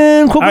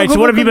gaming. All right, so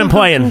what have you been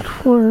playing?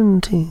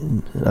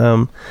 Quarantine.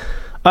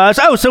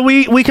 So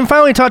we can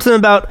finally talk to them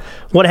about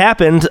what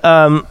happened.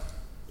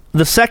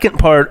 The second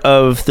part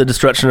of the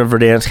destruction of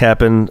Verdansk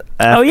happened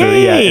after. Oh,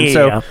 yeah. And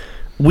so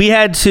we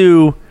had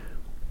to.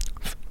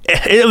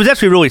 It was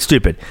actually really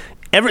stupid.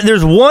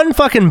 There's one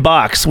fucking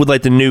box with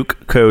like the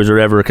nuke codes or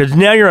whatever, because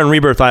now you're on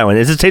Rebirth Island.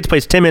 It takes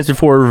place 10 minutes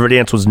before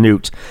Verdansk was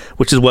nuked,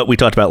 which is what we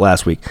talked about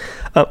last week.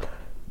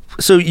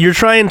 So you're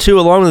trying to,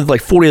 along with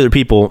like 40 other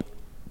people,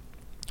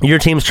 your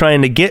team's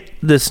trying to get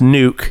this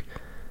nuke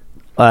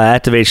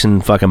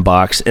activation fucking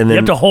box, and then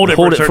You have to hold it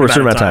for a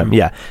certain amount of time.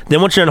 Yeah.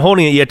 Then once you're done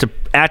holding it, you have to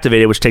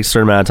activate it, which takes a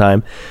certain amount of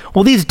time.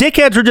 Well, these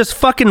dickheads are just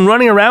fucking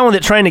running around with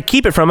it, trying to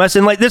keep it from us,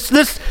 and like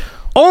this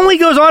only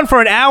goes on for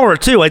an hour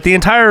too, like the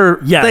entire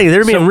thing.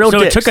 They're being real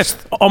dicks. So it took us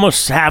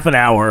almost half an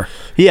hour.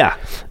 Yeah,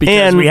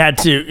 because we had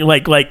to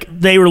like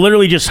they were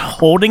literally just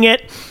holding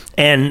it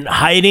and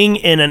hiding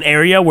in an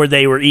area where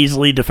they were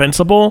easily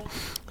defensible,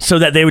 so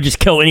that they would just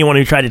kill anyone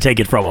who tried to take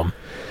it from them.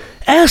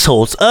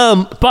 Assholes.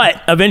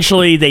 But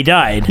eventually they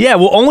died. Yeah,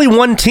 well, only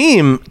one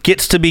team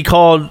gets to be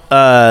called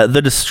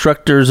the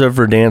Destructors of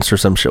Verdansk or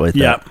some shit like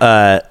that.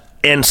 Yeah.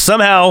 And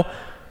somehow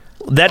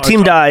that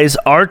team dies.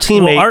 Our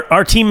teammate,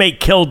 our teammate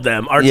killed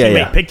them. Our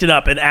teammate picked it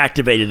up and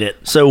activated it,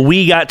 so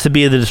we got to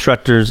be the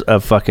Destructors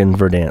of fucking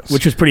Verdansk,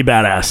 which was pretty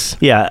badass.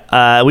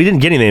 Yeah, we didn't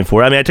get anything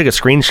for it. I mean, I took a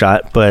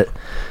screenshot, but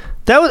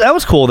that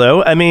was cool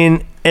though. I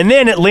mean, and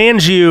then it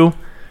lands you.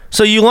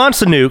 So you launch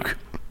the nuke.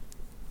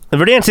 The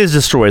Verdansk is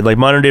destroyed, like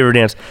modern day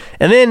Verdansk,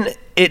 and then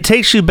it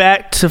takes you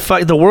back to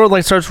fight. The world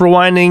like starts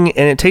rewinding,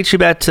 and it takes you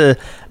back to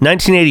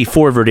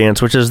 1984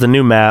 Verdansk, which is the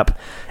new map.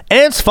 And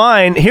it's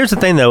fine. Here's the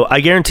thing, though.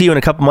 I guarantee you, in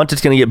a couple months,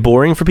 it's going to get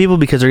boring for people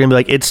because they're going to be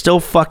like, "It's still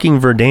fucking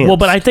Verdansk." Well,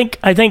 but I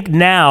think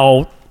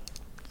now,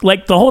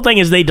 like the whole thing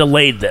is they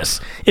delayed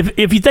this.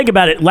 If you think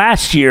about it,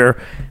 last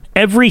year,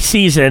 every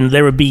season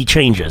there would be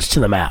changes to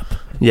the map.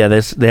 Yeah,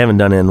 they haven't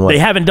done it in what? They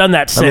haven't done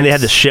that since. I mean, they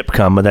had the ship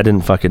come, but that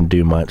didn't fucking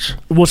do much.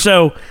 Well,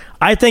 so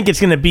I think it's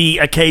going to be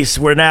a case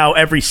where now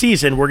every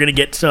season we're going to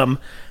get some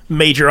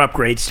major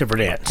upgrades to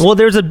Verdansk. Well,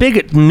 there's a big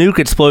nuke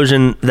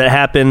explosion that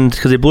happened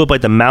because they blew up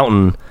like the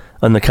mountain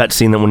on the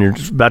cutscene that when you're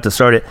about to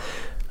start it.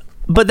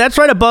 But that's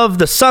right above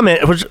the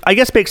summit, which I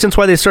guess makes sense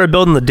why they started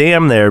building the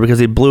dam there, because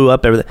they blew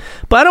up everything.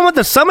 But I don't want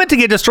the summit to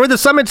get destroyed. The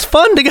summit's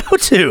fun to go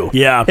to.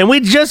 Yeah. And we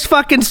just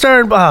fucking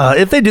started.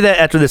 If they do that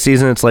after the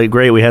season, it's like,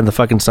 great, we had the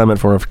fucking summit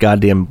for a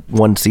goddamn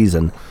one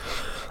season.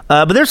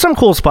 But there's some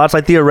cool spots,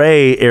 like the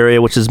array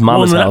area, which is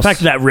Mama's house. The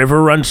fact that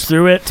river runs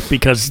through it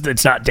because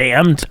it's not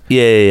dammed.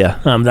 Yeah.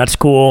 That's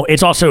cool.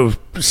 It's also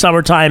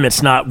summertime.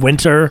 It's not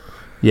winter.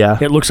 Yeah.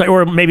 It looks like,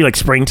 or maybe like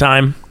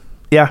springtime.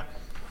 Yeah.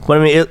 But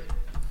I mean,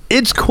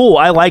 it's cool.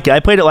 I like it.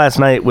 I played it last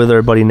night with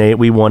our buddy Nate.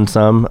 We won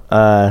some.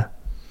 Yeah,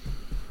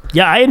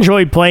 I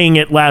enjoyed playing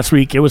it last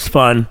week. It was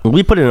fun.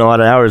 We put in a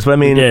lot of hours, but I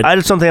mean, I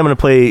just don't think I'm going to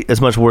play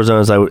as much Warzone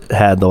as I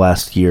had the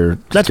last year.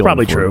 That's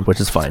probably true, which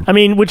is fine. I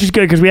mean, which is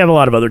good because we have a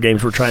lot of other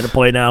games we're trying to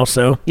play now.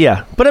 So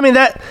yeah, but I mean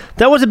that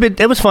was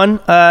it was fun.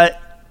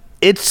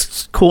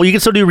 It's cool. You can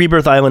still do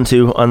Rebirth Island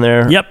too on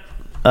there. Yep.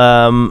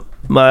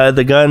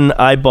 The gun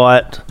I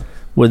bought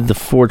with the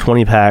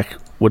 420 pack,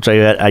 which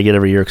I get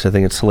every year because I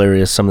think it's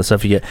hilarious, some of the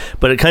stuff you get.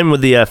 But it came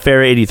with the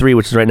Farah 83,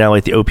 which is right now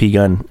like the OP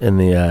gun in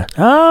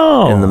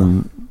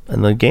the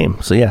in the game.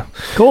 So yeah,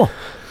 cool.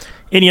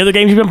 Any other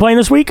games you've been playing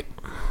this week?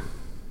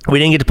 We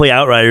didn't get to play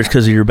Outriders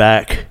because of your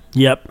back.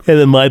 Yep. And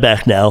then my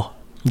back now.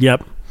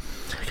 Yep.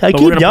 But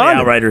we're gonna play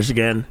Outriders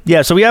again.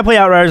 Yeah, so we gotta play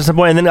Outriders at some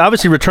point, and then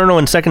obviously Returnal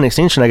and Second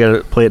Extinction I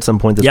gotta play at some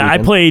point this weekend.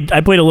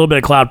 I played a little bit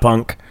of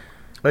Cloudpunk.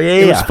 Oh yeah,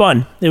 it was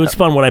fun. It was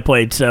fun when I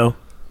played. So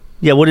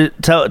yeah,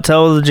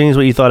 tell the genies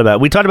what you thought about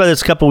it. We talked about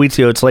this a couple weeks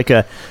ago. It's like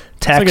a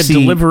taxi, it's like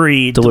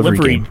a delivery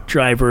game.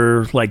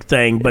 driver like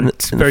thing, but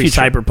it's very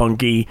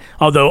cyberpunky.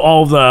 Although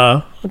all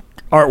the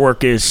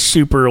artwork is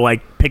super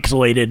like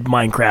pixelated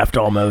Minecraft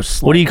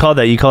almost. What do you call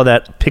that? You call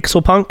that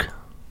pixel punk?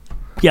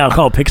 Yeah, I'll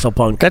call it pixel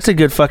punk. That's a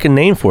good fucking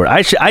name for it.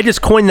 I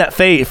just coined that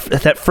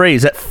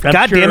phrase.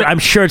 Damn it! I'm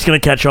sure it's going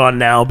to catch on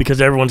now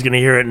because everyone's going to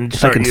hear it and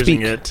start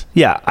using it.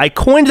 Yeah, I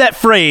coined that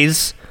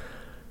phrase.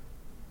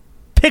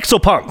 Pixel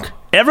punk.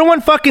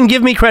 Everyone fucking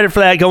give me credit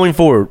for that going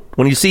forward.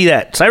 When you see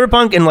that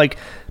cyberpunk and like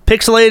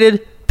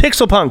pixelated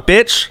pixel punk,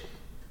 bitch.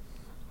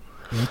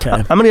 Okay.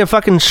 I'm gonna get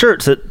fucking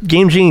shirts at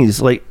Game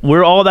Genies. Like,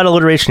 we're all about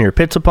alliteration here.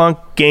 Pixel punk,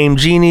 Game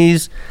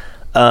Genies,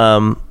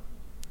 Bastard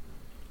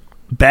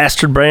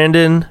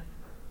Brandon.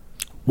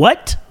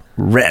 What?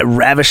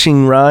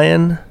 Ravishing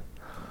Ryan.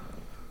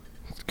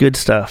 Good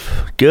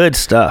stuff.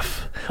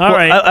 All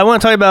right. I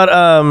want to talk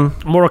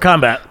about Mortal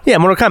Kombat. Yeah,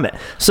 Mortal Kombat.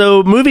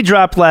 So, movie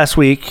dropped last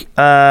week.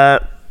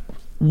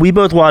 We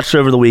both watched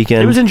over the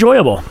weekend. It was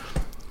enjoyable.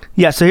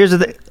 Yeah, so here's the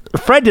thing.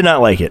 Fred did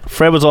not like it.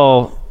 Fred was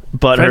all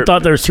butthurt. Fred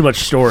thought there was too much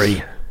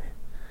story,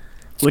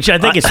 which I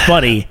think is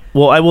funny.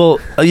 Well, I will.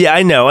 Yeah,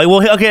 I know.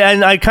 Okay,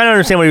 and I kind of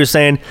understand what he was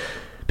saying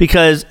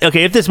because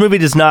if this movie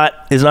is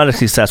not a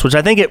success, which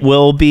I think it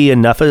will be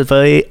enough of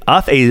a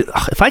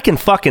if I can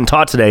fucking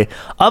talk today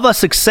of a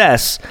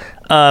success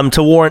to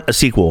warrant a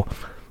sequel.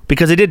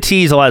 Because they did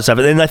tease a lot of stuff.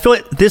 And I feel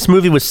like this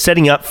movie was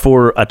setting up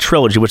for a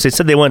trilogy, which they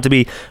said they wanted to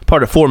be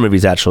part of 4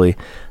 movies, actually.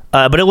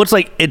 But it looks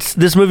like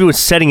this movie was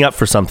setting up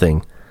for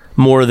something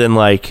more than,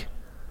 like,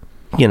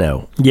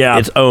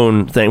 its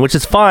own thing, which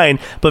is fine.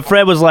 But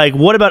Fred was like,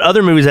 what about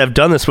other movies that have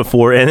done this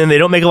before? And then they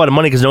don't make a lot of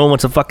money because no one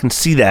wants to fucking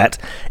see that.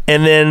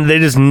 And then they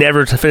just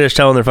never finish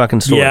telling their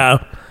fucking story.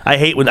 Yeah. I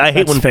hate when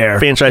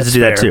franchises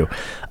That's do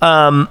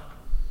that, too.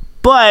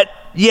 But...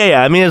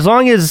 Yeah. I mean, as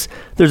long as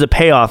there's a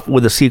payoff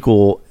with a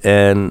sequel,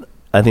 and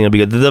I think it'll be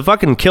good. The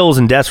fucking kills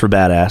and deaths were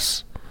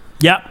badass.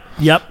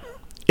 Yep.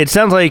 it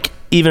sounds like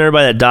even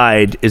everybody that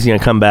died is going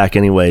to come back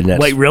anyway.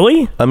 Wait,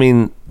 really? I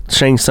mean,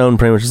 Shang Tsung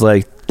pretty much is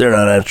like, they're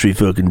not actually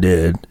fucking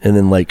dead. And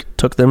then, like,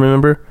 took them,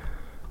 remember?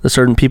 The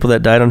certain people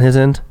that died on his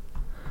end?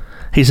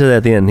 He said that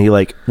at the end. He,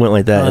 like, went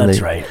like that. Oh,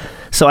 that's right.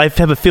 So I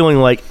have a feeling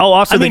like,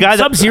 also the guy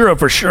that... Sub-Zero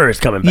for sure is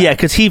coming back. Yeah,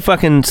 because he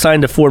fucking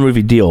signed a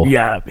 4-movie deal.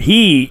 Yeah,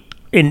 he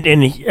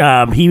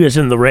was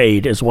in the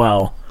raid as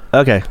well.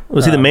 Okay.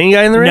 Was he the main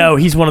guy in the raid? No,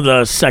 he's one of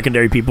the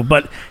secondary people,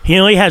 but he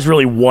only has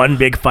really one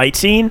big fight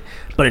scene,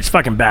 but it's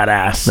fucking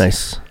badass.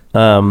 Nice.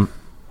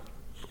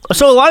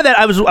 So a lot of that,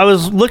 I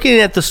was looking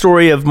at the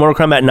story of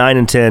Mortal Kombat 9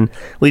 and 10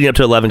 leading up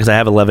to 11 because I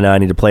have 11 now, I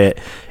need to play it.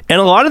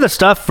 And a lot of the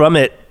stuff from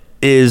it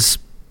is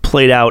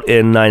played out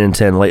in 9 and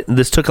 10. Like,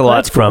 this took a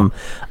lot from,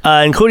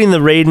 including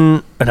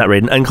the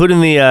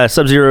including the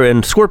Sub-Zero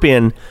and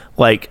Scorpion,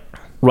 like,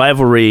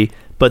 rivalry,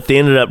 but they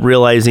ended up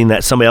realizing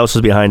that somebody else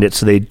was behind it,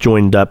 so they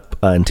joined up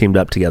and teamed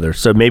up together.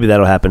 So maybe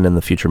that'll happen in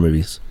the future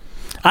movies.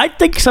 I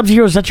think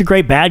Sub-Zero is such a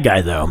great bad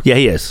guy, though. Yeah,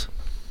 he is.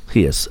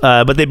 He is.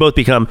 But they both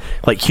become,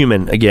 like,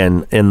 human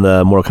again in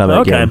the Mortal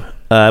Kombat game.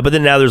 But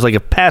then now there's, like, a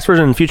past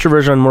version and future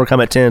version on Mortal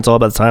Kombat 10. It's all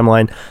about the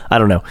timeline. I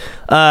don't know.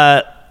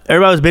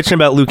 Everybody was bitching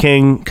about Liu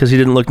Kang because he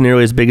didn't look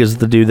nearly as big as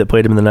the dude that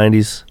played him in the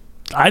 90s.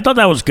 I thought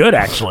that was good,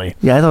 actually.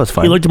 Yeah, I thought it was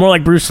fine. He looked more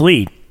like Bruce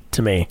Lee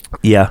to me.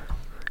 Yeah.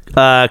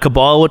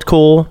 Cabal looked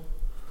cool.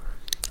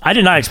 I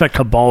did not expect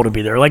Cabal to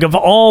be there. Like, of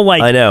all,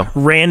 like, I know.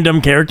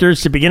 random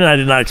characters to begin, I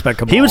did not expect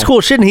Cabal. He was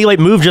cool shit, and he, like,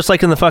 moved just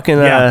like in the fucking,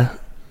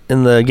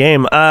 in the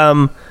game.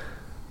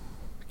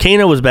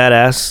 Kano was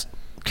badass.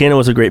 Kano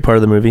was a great part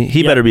of the movie.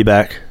 He better be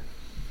back.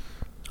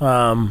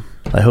 I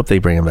hope they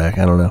bring him back.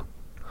 I don't know.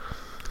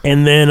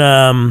 And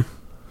then,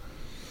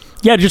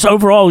 just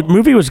overall,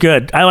 movie was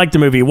good. I liked the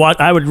movie.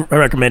 I would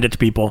recommend it to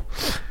people.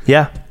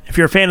 Yeah. If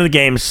you're a fan of the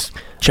games,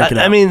 check it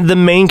out. I mean, the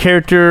main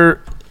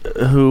character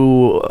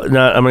who, I'm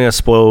not going to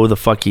spoil who the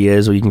fuck he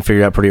is, or you can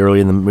figure it out pretty early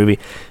in the movie.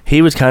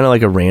 He was kind of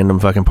like a random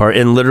fucking part.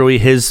 And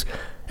literally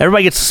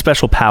everybody gets a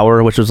special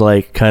power, which was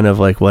like, kind of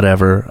like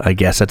whatever. I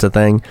guess that's a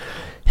thing.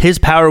 His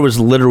power was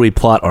literally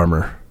plot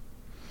armor.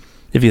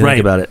 If you think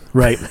about it.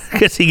 Right.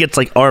 Because he gets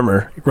like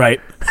armor. Right.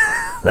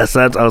 That's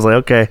I was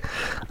like, okay.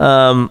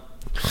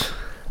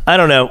 I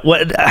don't know.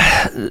 What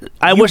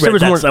I wish there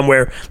was more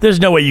somewhere.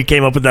 There's no way you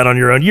came up with that on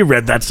your own. You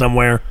read that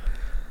somewhere.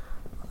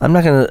 I'm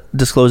not going to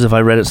disclose if I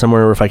read it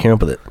somewhere or if I came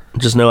up with it.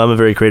 Just know I'm a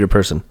very creative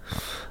person.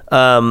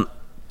 But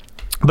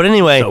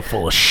anyway, so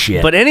full of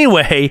shit. But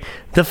anyway,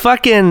 the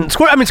fucking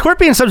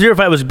Scorpion Sub-Zero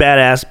fight was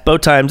badass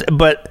both times,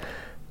 but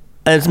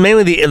it's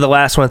mainly the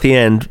last one at the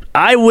end.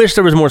 I wish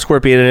there was more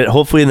Scorpion in it.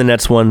 Hopefully in the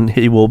next one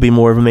he will be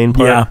more of a main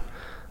part. Yeah.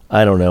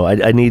 I don't know.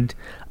 I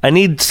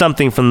need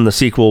something from the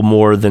sequel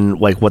more than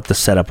like what the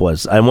setup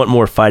was. I want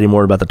more fighting,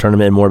 more about the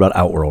tournament, and more about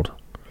Outworld.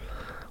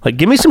 Like,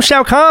 give me some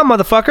Shao Kahn,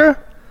 motherfucker.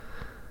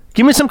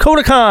 Give me some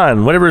Koda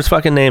Khan, whatever his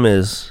fucking name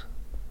is.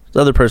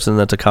 The other person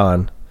that's a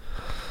Khan.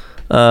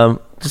 I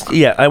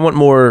want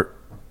more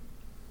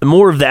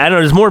of that. I don't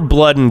know. There's more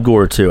blood and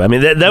gore too. I mean,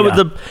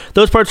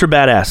 those parts are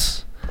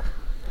badass.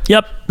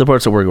 Yep, the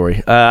parts that were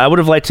gory. I would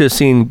have liked to have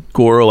seen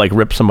Goro like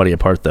rip somebody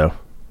apart though.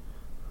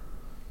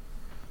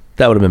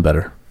 That would have been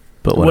better.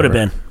 But whatever. Would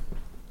have been.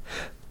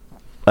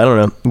 I don't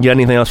know. You got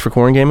anything else for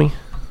Corn Gaming?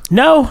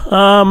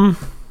 No.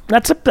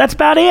 That's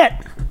about it.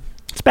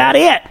 That's about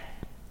it.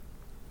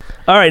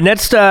 All right,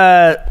 next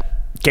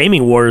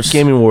Gaming Wars.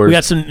 We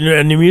got some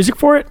new music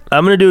for it?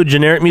 I'm going to do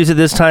generic music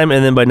this time,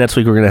 and then by next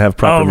week we're going to have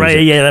proper music. Oh,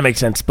 right, yeah, that makes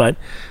sense. But,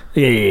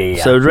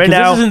 yeah. So right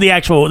now... this isn't the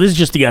actual... This is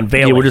just the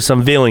unveiling. Yeah, we're just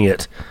unveiling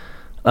it.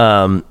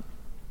 So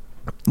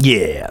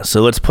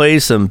let's play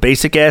some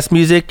basic-ass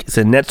music.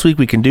 So next week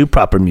we can do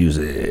proper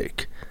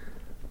music.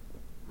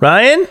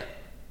 Ryan?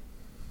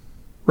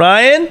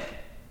 I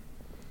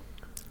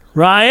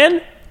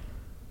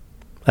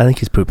think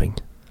he's pooping.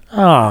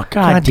 Oh,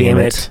 God damn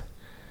it.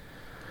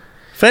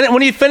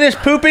 When you finish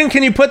pooping,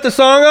 can you put the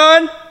song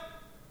on?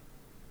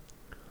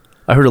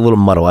 I heard a little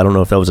muddle. I don't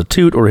know if that was a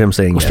toot or him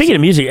saying yes. Speaking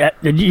of music,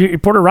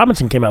 Porter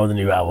Robinson came out with a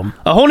new album.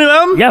 A whole new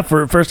album? Yeah,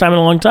 for first time in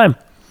a long time.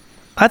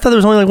 I thought there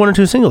was only like 1 or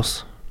 2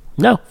 singles.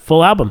 No,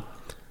 full album.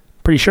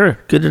 Pretty sure.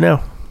 Good to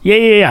know.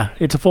 Yeah.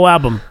 It's a full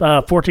album.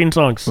 14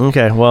 songs.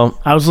 Okay, well.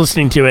 I was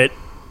listening to it.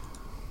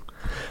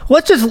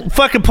 Let's just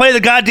fucking play the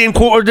goddamn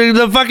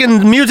the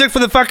fucking music for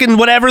the fucking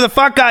whatever the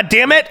fuck,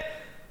 goddamn it.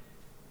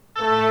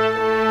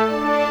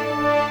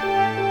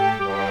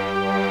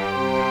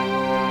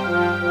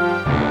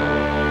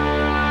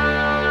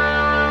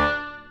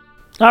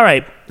 All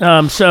right.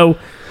 So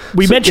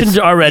we mentioned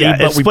already,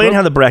 but explain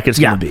how the bracket's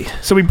going to be.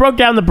 So we broke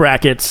down the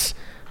brackets,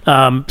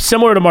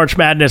 similar to March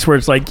Madness, where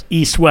it's like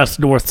East, West,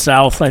 North,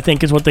 South, I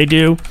think is what they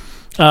do.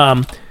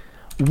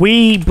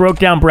 We broke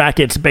down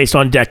brackets based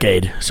on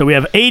decade. So we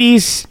have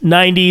 80s,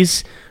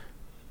 90s,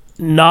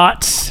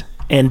 knots,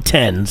 and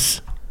tens.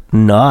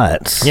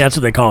 Knots? Yeah, that's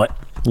what they call it.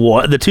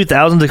 What? The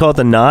 2000s, they call it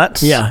the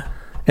knots? Yeah.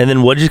 And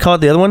then what did you call it,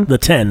 the other one? The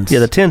tens. Yeah,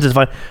 the tens is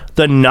fine.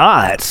 The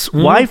knots?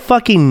 Mm-hmm. Why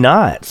fucking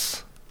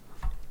knots?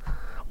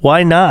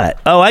 Why not?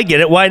 Oh, I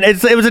get it. Why?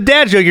 It was a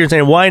dad joke you were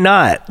saying. Why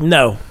not?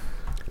 No.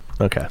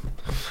 Okay.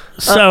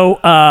 So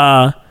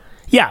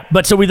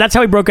that's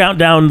how we broke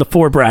down the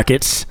 4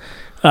 brackets,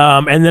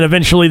 and then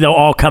eventually they'll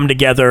all come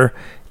together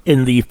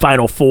in the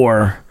final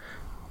 4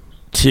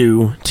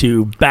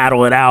 to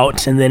battle it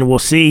out, and then we'll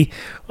see.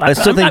 I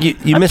still think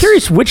you I'm missed.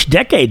 curious which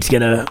decade's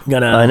gonna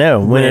I know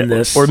win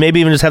this, or maybe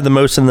even just have the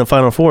most in the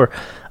final 4.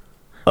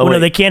 Oh, no,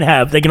 they can't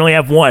have. They can only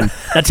have one.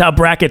 That's how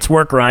brackets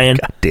work, Ryan.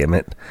 God damn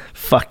it!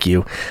 Fuck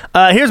you.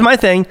 Here's my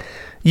thing.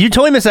 You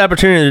totally missed the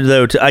opportunity,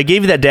 though. I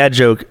gave you that dad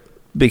joke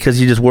because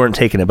you just weren't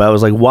taking it. But I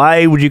was like,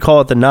 why would you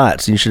call it the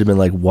knots? And you should have been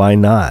like, why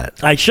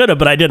not? I should have,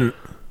 but I didn't.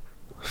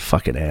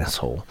 Fucking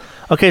asshole.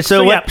 Okay,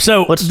 so let's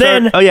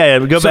then. Start. Oh yeah,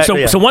 go back.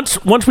 So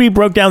once we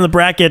broke down the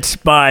brackets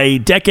by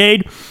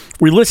decade,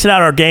 we listed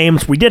out our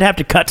games. We did have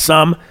to cut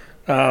some.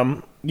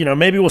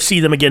 Maybe we'll see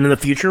them again in the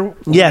future.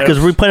 Yeah,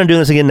 because we plan on doing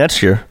this again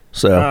next year.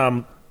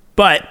 So,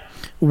 but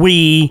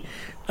we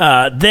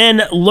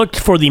then looked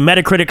for the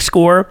Metacritic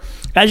score.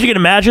 As you can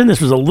imagine, this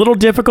was a little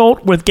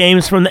difficult with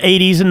games from the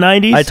 80s and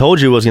 90s. I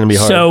told you it was going to be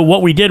hard. So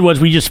what we did was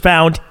we just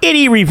found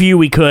any review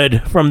we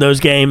could from those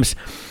games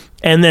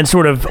and then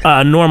sort of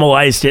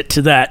normalized it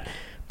to that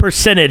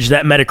percentage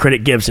that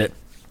Metacritic gives it.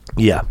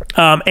 Yeah.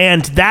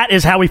 And that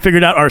is how we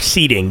figured out our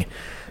seeding.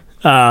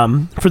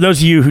 For those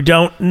of you who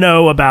don't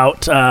know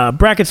about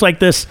brackets like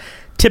this,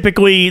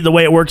 typically the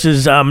way it works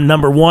is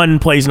number 1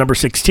 plays number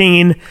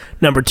 16,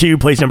 number 2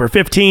 plays number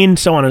 15,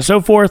 so on and so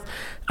forth.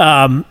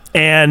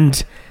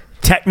 And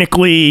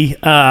technically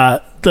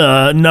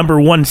the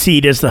number 1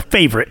 seed is the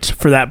favorite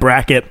for that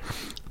bracket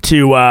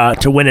to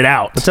win it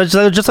out. It's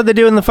just like they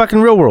do in the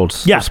fucking real world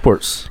of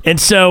sports. And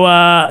so,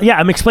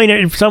 I'm explaining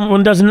it if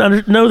someone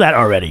doesn't know that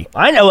already.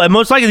 I know.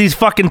 Most likely these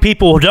fucking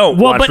people don't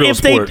watch real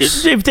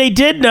sports. If they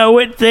did know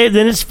it, then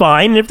it's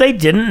fine. If they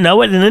didn't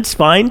know it, then it's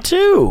fine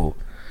too.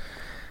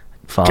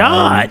 Fine.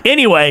 God.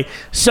 Anyway,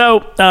 so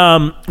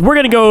we're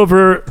going to go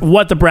over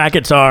what the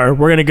brackets are.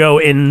 We're going to go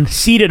in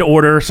seeded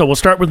order. So we'll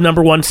start with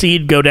number 1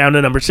 seed, go down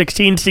to number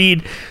 16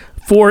 seed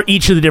for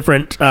each of the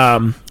different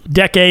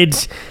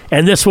decades,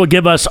 and this will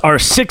give us our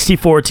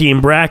 64-team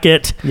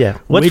bracket,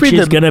 which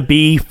is going to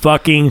be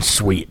fucking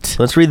sweet.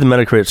 Let's read the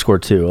Metacritic score,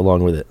 too,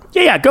 along with it.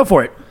 Yeah, go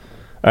for it.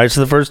 All right,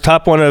 so the first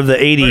top one of the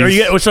 80s.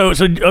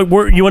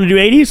 You want to do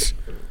 80s?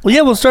 Well,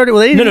 yeah, we'll start it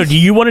with 80s. No, do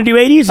you want to do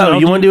 80s? Oh,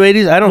 you want to do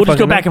 80s? I don't We'll just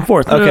go back and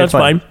forth. Okay, that's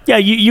fine. Yeah,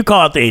 you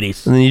call out the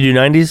 80s. And then you do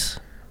 90s?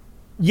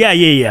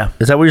 Yeah.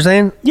 Is that what you're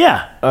saying?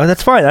 Yeah. Oh,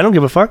 that's fine. I don't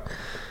give a fuck.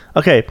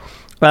 Okay.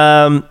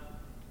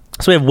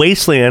 So we have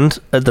Wasteland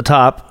at the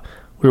top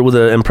with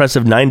an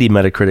impressive 90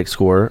 Metacritic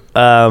score.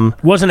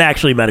 Wasn't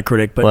actually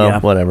Metacritic, but yeah.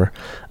 Whatever.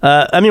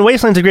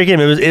 Wasteland's a great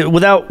game.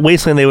 Without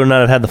Wasteland, they would not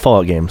have had the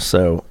Fallout games.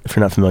 So if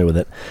you're not familiar with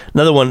it,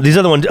 these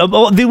other ones.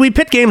 We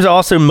picked games that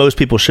also most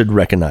people should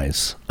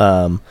recognize.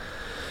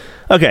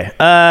 Okay.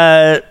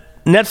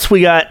 Next,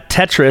 we got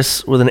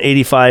Tetris with an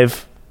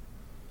 85.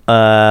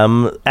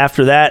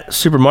 After that,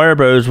 Super Mario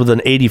Bros. With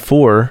an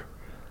 84.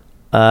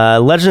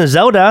 Legend of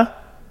Zelda.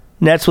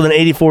 Nets with an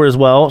 84 as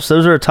well. So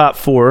those are our top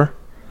 4.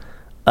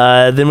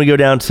 Then we go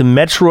down to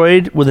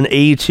Metroid with an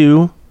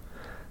 82.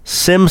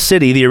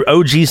 SimCity, the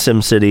OG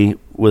SimCity,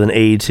 with an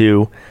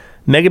 82.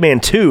 Mega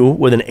Man 2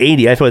 with an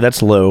 80. I feel like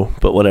that's low,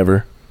 but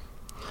whatever.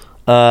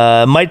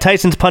 Mike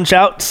Tyson's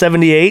Punch-Out!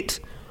 78.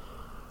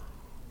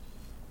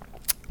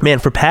 Man,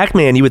 for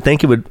Pac-Man, you would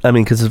think it would,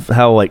 because of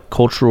how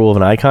cultural of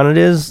an icon it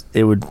is,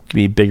 it would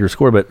be a bigger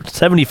score, but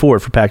 74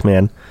 for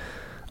Pac-Man.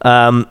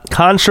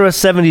 Contra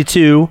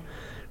 72.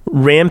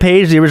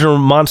 Rampage, the original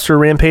Monster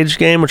Rampage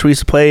game, which we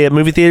used to play at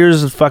movie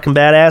theaters, is fucking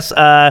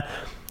badass.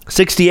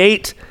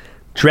 68.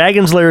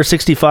 Dragon's Lair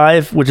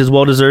 65, which is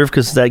well deserved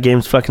because that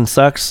game fucking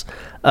sucks.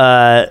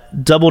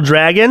 Double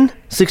Dragon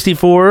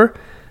 64.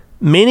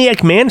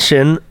 Maniac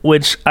Mansion,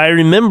 which I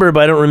remember,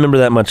 but I don't remember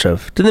that much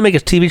of. Didn't they make a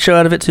TV show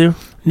out of it too?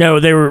 No,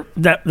 they were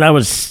that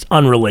was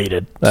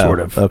unrelated, sort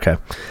of. Okay.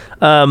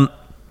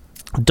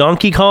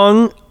 Donkey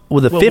Kong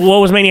with a 50. What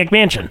was Maniac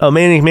Mansion? Oh,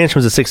 Maniac Mansion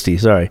was a 60.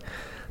 Sorry.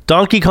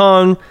 Donkey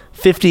Kong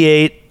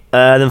 58.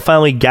 Then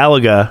finally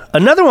Galaga,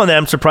 another one that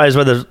I'm surprised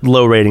by the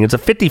low rating. It's a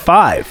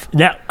 55.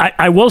 Now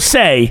I will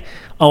say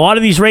a lot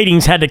of these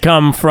ratings had to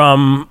come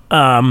from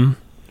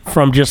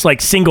just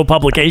single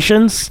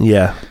publications.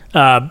 Yeah.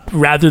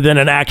 Rather than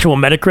an actual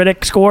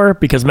Metacritic score,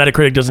 because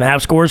Metacritic doesn't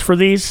have scores for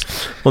these.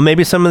 Well,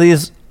 maybe some of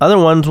these other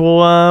ones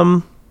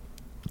will.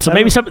 So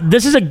maybe some.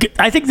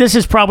 I think this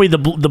is probably the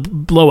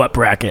blow up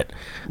bracket.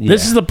 Yeah.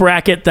 This is the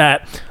bracket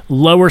that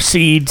lower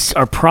seeds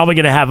are probably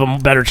going to have a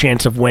better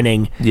chance of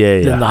winning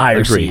than the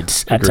higher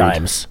seeds at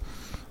times.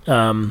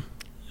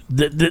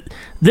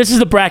 This is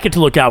the bracket to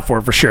look out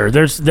for sure.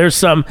 There's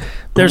some.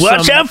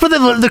 Watch out for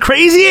the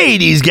crazy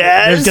 80s,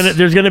 guys.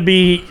 There's gonna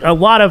be a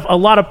lot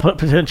of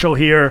potential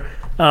here.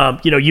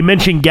 You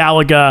mentioned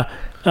Galaga.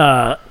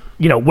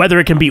 Whether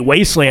it can beat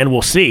Wasteland,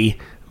 we'll see.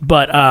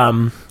 But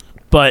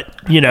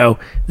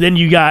then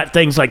you got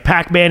things like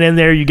Pac-Man in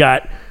there. You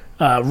got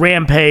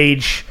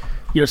Rampage.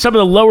 Some of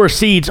the lower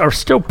seeds are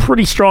still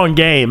pretty strong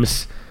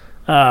games.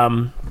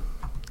 So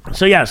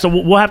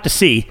we'll have to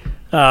see.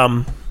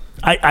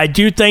 I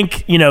do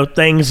think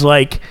things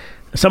like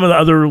some of the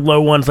other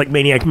low ones like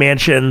Maniac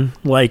Mansion,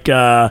 like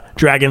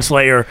Dragon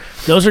Slayer,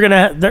 those are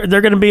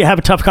they're gonna have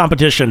a tough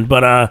competition,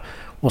 but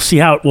we'll see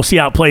how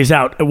it plays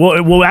out.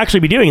 We'll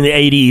actually be doing the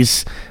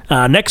 80s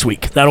next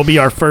week. That'll be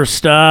our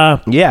first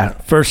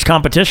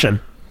competition.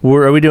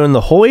 Are we doing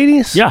the whole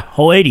 80s? Yeah,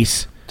 whole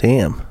 80s.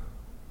 Damn.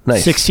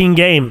 Nice. 16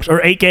 games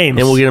or 8 games,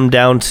 and we'll get them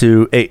down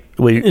to 8.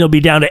 Wait, it'll be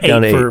down to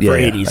 8 for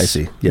 80s. I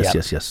see.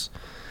 Yes.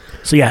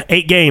 So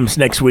 8 games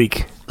next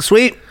week.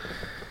 Sweet.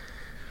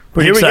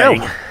 Pretty Here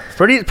exciting. we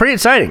go. Pretty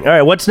exciting. All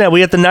right, what's next?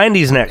 We got the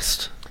 90s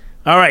next.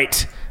 All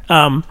right.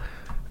 One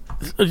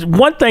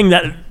thing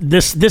that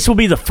this will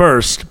be the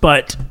first,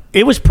 but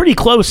it was pretty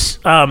close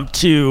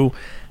to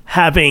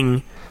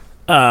having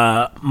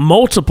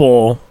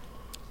multiple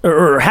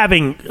or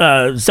having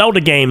Zelda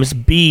games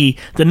be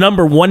the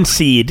number 1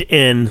 seed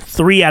in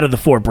 3 out of the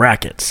 4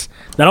 brackets.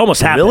 That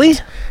almost happened. Really?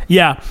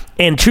 Yeah.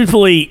 And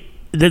truthfully,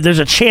 there's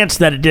a chance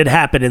that it did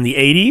happen in the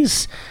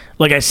 80s.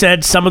 Like I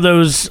said, some of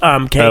those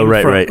came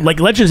from... Like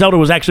Legend of Zelda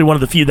was actually one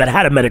of the few that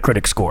had a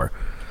Metacritic score.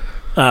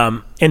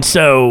 And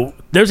so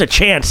there's a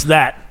chance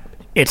that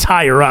it's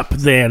higher up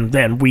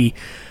than we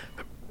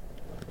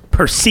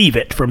perceive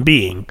it from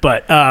being.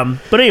 But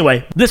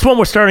anyway, this one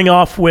we're starting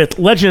off with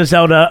Legend of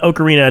Zelda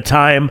Ocarina of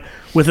Time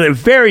with a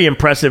very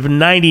impressive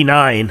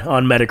 99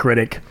 on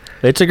Metacritic.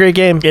 It's a great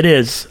game. It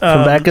is.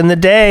 From back in the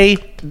day.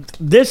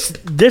 This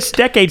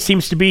decade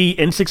seems to be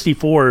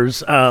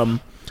N64's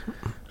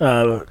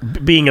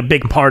being a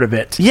big part of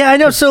it. Yeah, I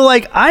know. So,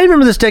 like, I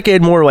remember this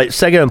decade more like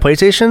Sega and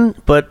PlayStation,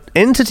 but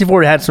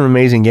N64 had some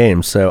amazing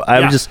games. So I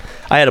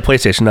had a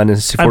PlayStation, not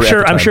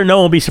N64. I'm sure no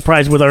one will be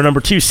surprised with our number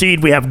 2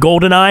 seed. We have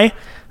GoldenEye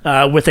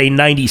with a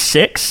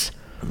 96.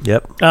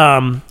 Yep.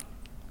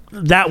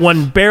 That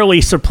one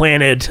barely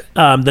supplanted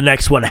the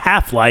next one,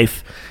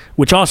 Half-Life,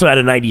 which also had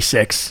a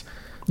 96.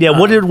 Yeah,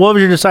 what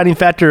was your deciding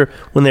factor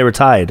when they were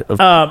tied?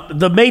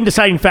 The main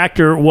deciding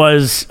factor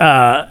was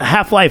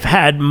Half-Life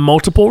had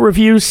multiple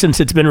reviews since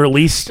it's been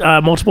released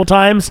multiple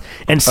times,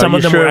 and some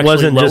of them were actually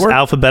wasn't lower. Just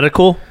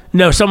alphabetical?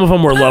 No, some of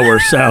them were lower.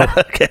 So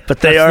okay, but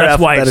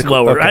that's why it's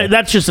lower. Okay.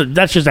 That's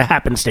just a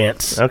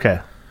happenstance. Okay.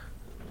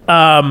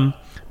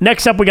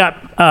 Next up, we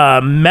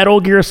got Metal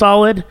Gear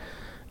Solid.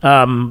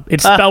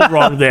 It's spelled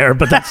wrong there,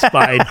 but that's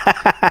fine.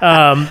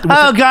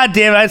 God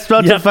damn it! I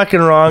spelled it fucking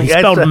wrong. You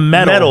spelled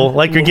metal,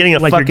 like you're getting a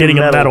like fucking you're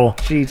getting a metal.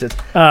 Jesus.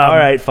 All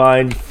right,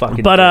 fine.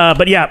 Fucking.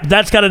 But yeah,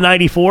 that's got a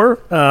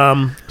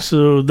 94.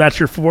 So that's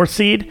your 4th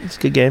seed. It's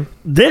a good game.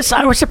 This,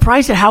 I was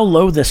surprised at how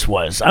low this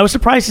was. I was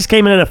surprised this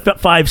came in at a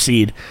 5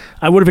 seed.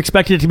 I would have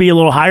expected it to be a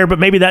little higher, but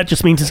maybe that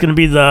just means it's going to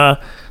be the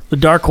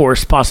dark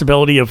horse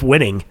possibility of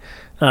winning.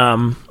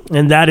 And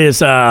that is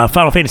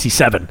Final Fantasy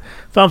VII.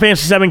 Final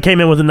Fantasy VII came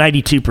in with a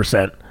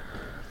 92%.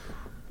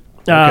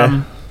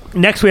 Okay.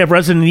 Next, we have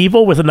Resident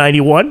Evil with a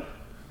 91.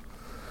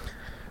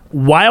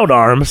 Wild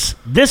Arms.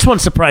 This one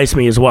surprised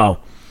me as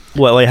well.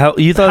 What, like how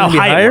you thought it would be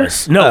higher? It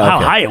was. No, how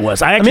high it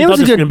was. I actually thought this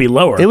was going to be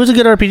lower. It was a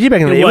good RPG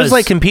back in the day. It was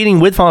like competing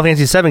with Final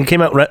Fantasy VII. It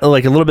came out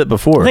like a little bit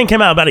before. I think it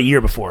came out about a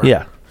year before.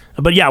 Yeah.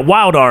 But yeah,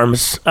 Wild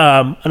Arms,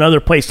 another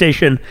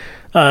PlayStation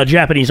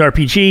Japanese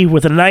RPG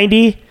with a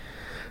 90.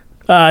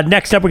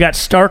 Next up, we got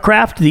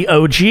StarCraft, the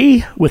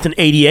OG, with an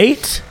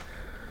 88.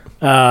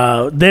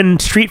 Then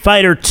Street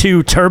Fighter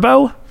II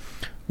Turbo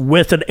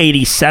with an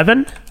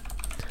 87.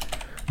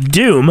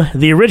 Doom,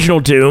 the original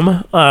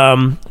Doom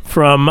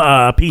from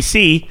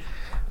PC,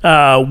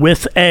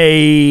 with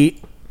a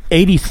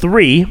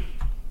 83.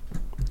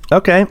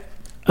 Okay.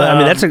 I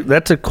mean,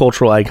 that's a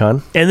cultural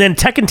icon. And then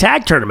Tekken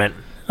Tag Tournament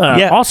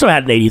also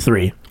had an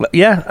 83.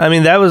 Yeah, I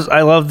mean, I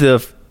love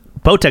the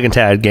both Tekken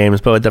Tag games,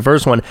 but the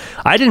first one,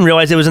 I didn't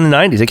realize it was in the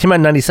 90s. It came out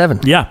in 97.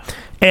 Yeah.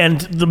 And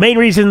the main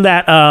reason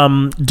that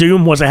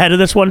Doom was ahead of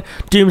this one,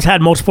 Doom's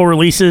had multiple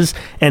releases,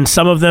 and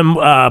some of them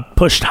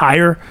pushed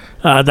higher.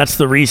 That's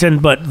the reason,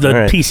 but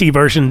the PC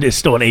version is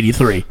still an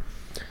 83.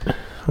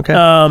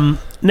 Okay.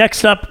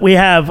 Next up, we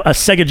have a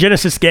Sega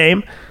Genesis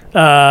game.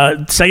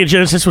 Sega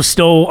Genesis was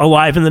still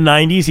alive in the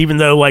 90s, even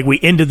though like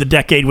we ended the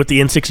decade with the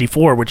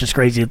N64, which is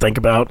crazy to think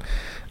about.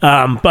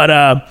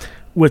 But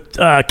with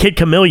Kid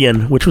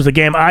Chameleon, which was a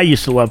game I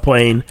used to love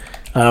playing,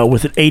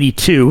 with an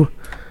 82.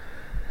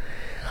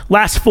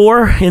 Last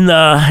 4 in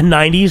the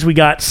 90s, we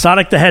got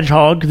Sonic the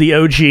Hedgehog, the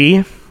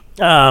OG,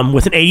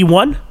 with an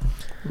 81.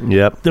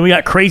 Yep. Then we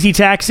got Crazy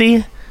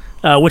Taxi,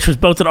 which was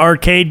both an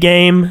arcade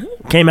game,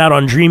 came out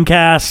on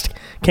Dreamcast,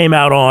 came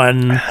out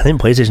on... I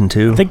think PlayStation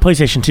 2. I think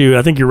PlayStation 2,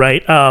 I think you're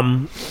right,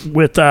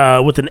 with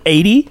an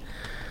 80.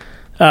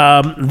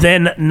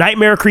 Then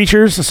Nightmare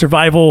Creatures, a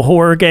survival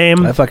horror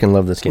game. I fucking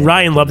love this game.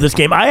 Ryan loved this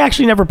game. I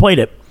actually never played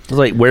it. It was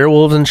like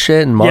werewolves and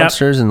shit and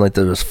monsters and like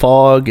there was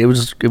fog. It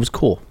was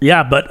cool.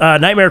 Yeah, but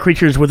Nightmare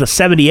Creatures with a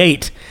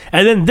 78.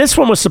 And then this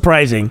one was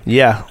surprising.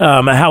 Yeah.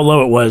 How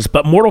low it was.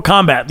 But Mortal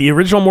Kombat, the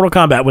original Mortal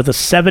Kombat with a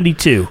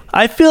 72.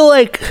 I feel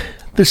like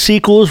the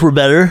sequels were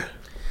better.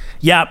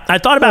 Yeah, I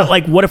thought about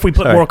like what if we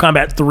put Mortal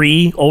Kombat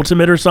 3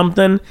 Ultimate or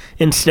something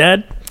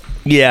instead.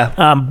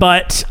 Yeah.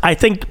 But I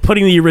think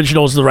putting the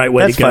original is the right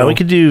way to go. Fine. We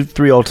could do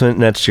 3 Ultimate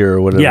next year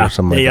or whatever,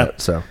 something like that.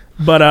 So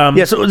But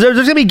Yeah, so there's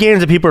going to be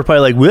games that people are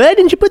probably like, why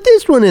didn't you put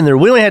this one in there?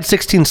 We only had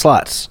 16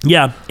 slots.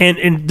 yeah,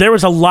 and there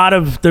was a lot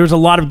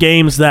of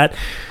games that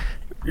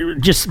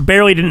just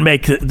barely didn't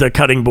make the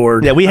cutting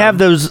board. Yeah, we have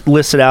those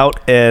listed out,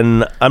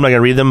 and I'm not going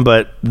to read them,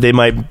 but they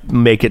might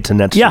make it to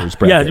next year's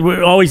bracket. Yeah,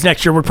 we're always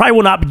next year. We probably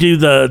will not do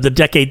the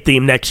decade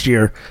theme next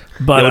year.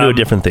 But We'll do a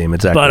different theme,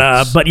 exactly.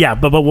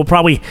 But we'll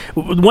probably.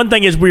 One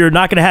thing is we're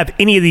not going to have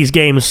any of these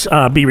games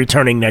be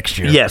returning next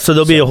year. Yeah, so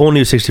there'll be a whole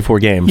new 64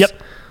 games. Yep.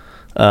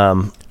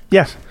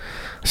 Yeah.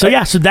 So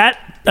that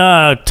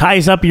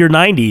ties up your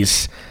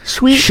 90s.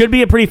 Sweet. Should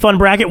be a pretty fun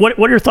bracket. What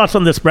are your thoughts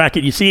on this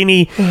bracket? You see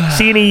any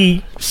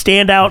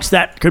standouts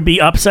that could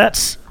be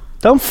upsets?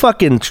 Don't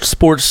fucking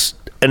sports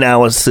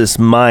analysis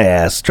my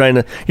ass.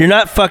 You're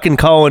not fucking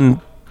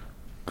calling.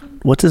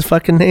 What's his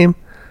fucking name?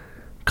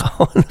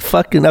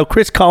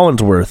 Chris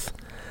Collinsworth.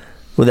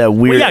 With that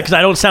weird. Well, yeah, because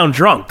I don't sound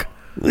drunk.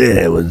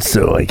 Yeah, it was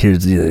so like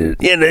here's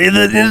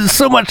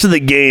so much of the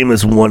game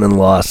is won and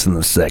lost in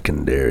the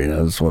secondary.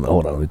 I just want to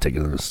hold on. Let me take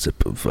another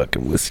sip of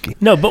fucking whiskey.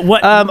 No, but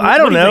what? I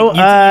don't know.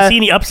 You see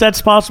any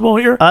upsets possible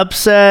here?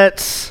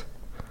 Upsets.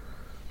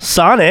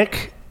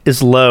 Sonic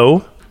is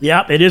low.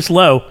 Yeah, it is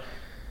low.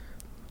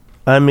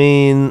 I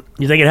mean,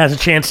 You think it has a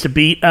chance to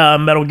beat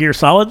Metal Gear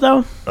Solid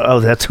though?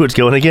 oh, that's who it's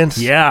going against.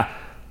 Yeah.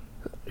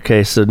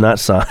 Okay, so not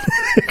Sonic,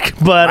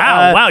 but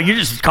Wow, you're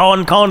just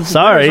calling.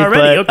 sorry,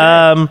 already. but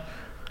Okay.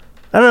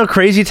 I don't know.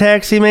 Crazy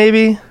Taxi,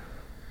 maybe.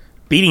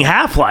 Beating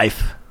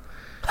Half-Life.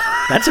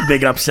 That's a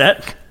big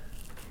upset.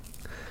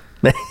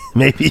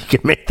 Maybe you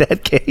can make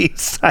that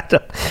case. I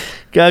don't.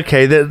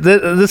 Okay,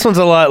 this one's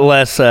a lot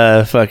less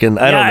fucking.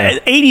 I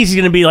don't know. 80s is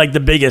going to be like the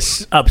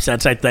biggest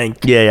upsets, I think.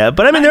 Yeah,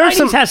 but I mean, there are 90s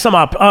some. has some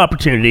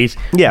opportunities.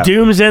 Yeah.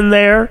 Doom's in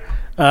there.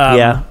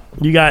 Yeah.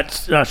 You got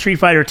Street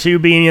Fighter 2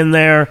 being in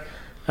there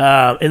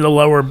in the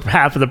lower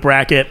half of the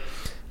bracket.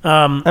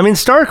 I mean,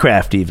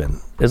 StarCraft even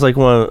is like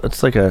one.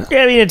 It's like a.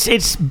 Yeah, I mean,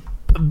 it's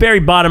very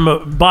bottom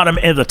of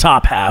the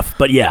top half,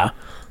 but yeah.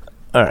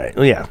 All right.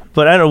 Well, yeah,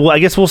 but I don't. Well, I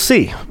guess we'll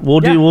see.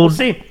 We'll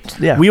see.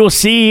 Yeah. We will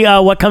see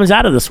what comes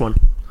out of this one.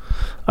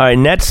 All right.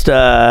 Next, we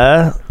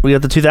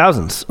got the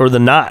 2000s or the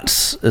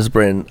knots, as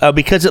Brandon.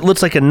 Because it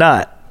looks like a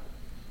knot.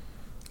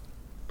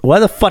 Why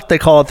the fuck they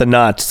call it the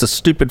knots? It's a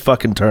stupid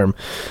fucking term.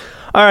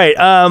 All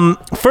right.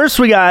 First,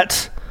 we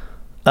got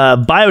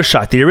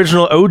BioShock, the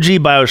original OG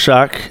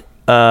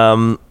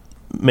BioShock,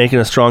 making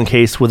a strong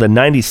case with a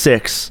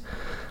 96,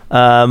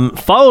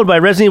 followed by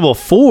Resident Evil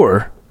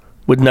 4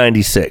 with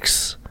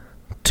 96.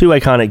 Two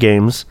iconic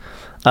games.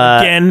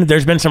 Again,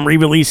 there's been some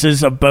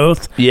re-releases of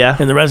both. Yeah.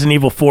 And the Resident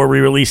Evil 4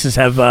 re-releases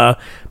have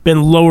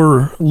been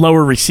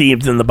lower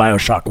received than the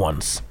BioShock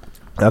ones.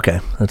 Okay,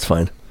 that's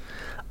fine.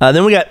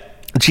 Then we got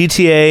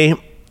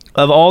GTA.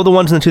 Of all the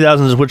ones in the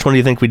 2000s, which one do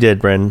you think we did,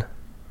 Brendan?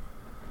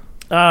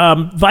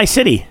 Vice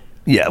City.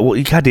 Yeah,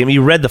 well, goddamn,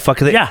 you read the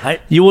fucking thing. Yeah.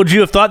 Would you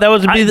have thought that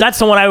was be That's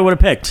the one I would have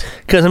picked.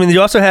 because I mean you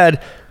also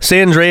had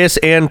San Andreas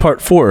and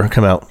Part 4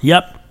 come out.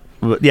 Yep.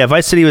 But, yeah,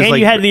 Vice City was And like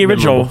you had the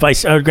original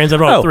memorable. Grand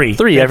Theft Auto 3.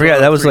 3. I forgot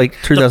that was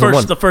like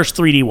 2001. The first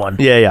 3D one.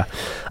 Yeah.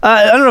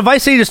 I don't know.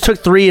 Vice City just took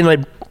 3 and like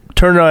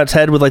turned it on its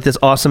head with like this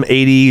awesome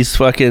 80s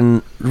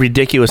fucking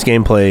ridiculous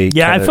gameplay.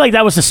 Yeah, I kinda. feel like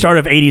that was the start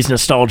of 80s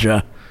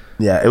nostalgia.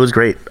 Yeah, it was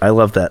great. I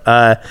love that.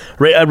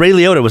 Ray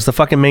Liotta was the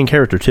fucking main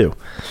character too.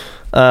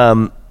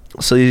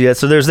 So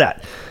there's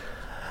that.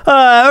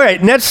 All right,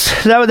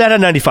 next that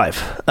had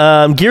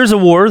 95. Gears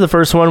of War, the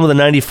first one with a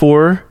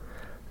 94.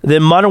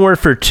 Then Modern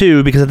Warfare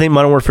 2, because I think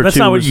Modern Warfare 2 That's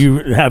not what you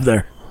have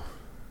there.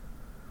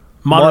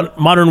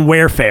 Modern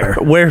Warfare.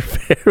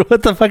 Warfare.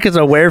 What the fuck is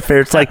a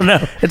warfare? It's like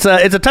know. it's a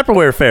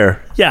Tupperware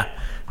fair. Yeah.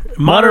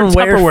 Modern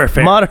Tupperware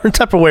Fair. Modern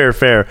Tupperware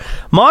fair.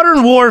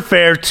 Modern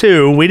Warfare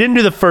 2. We didn't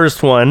do the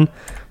first one.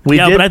 We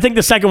did, but I think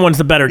the second one's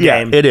the better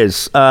game. it is.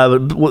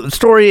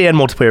 Story and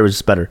multiplayer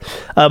was better.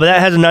 But that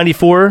has a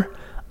 94.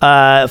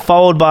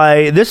 Followed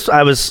by this,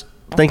 I was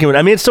thinking,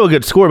 I mean, it's still a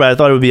good score, but I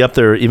thought it would be up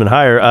there even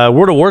higher.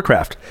 World of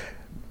Warcraft,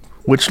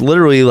 which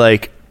literally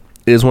like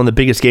is one of the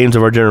biggest games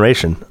of our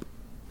generation.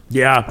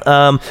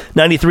 Yeah.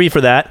 93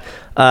 for that.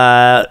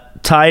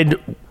 Tied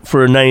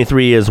for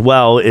 93 as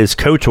well is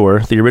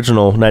KOTOR, the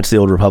original Knights of the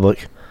Old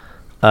Republic.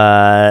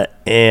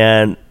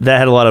 And that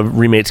had a lot of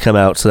remakes come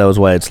out, so that was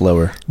why it's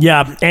lower.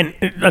 Yeah, and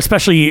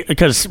especially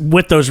because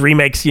with those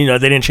remakes, they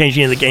didn't change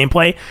any of the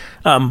gameplay.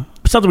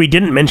 Something we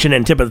didn't mention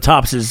in Tip of the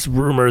Tops is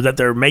rumor that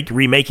they're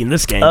remaking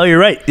this game. Oh, you're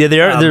right. Yeah, they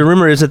are. The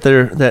rumor is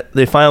that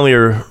they finally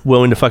are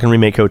willing to fucking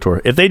remake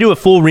KOTOR. If they do a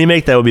full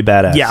remake, that would be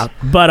badass. Yeah,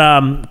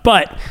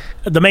 but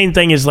the main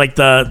thing is like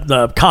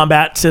the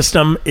combat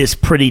system is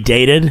pretty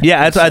dated.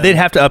 Yeah, they'd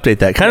have to update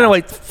that. Kind of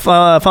like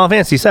Final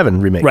Fantasy VII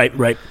remake.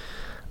 Right.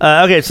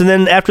 Okay, so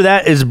then after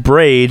that is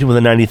Braid with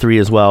a 93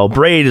 as well.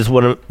 Braid is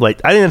one of, I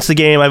think that's the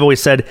game I've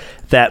always said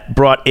that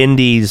brought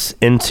indies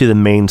into the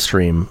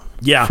mainstream.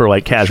 Yeah, for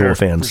like casual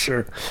fans.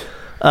 For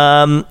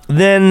sure.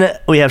 Then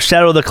we have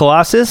Shadow of the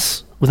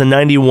Colossus with a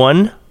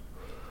 91.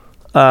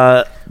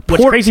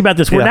 What's crazy about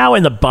this, we're now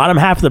in the bottom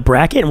half of the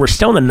bracket and we're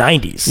still in the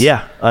 90s.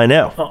 Yeah, I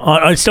know.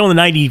 Still in the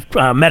 90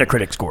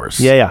 Metacritic scores.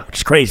 Yeah. Which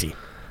is crazy.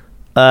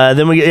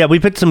 Then we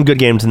picked some good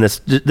games in this.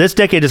 This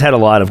decade has had a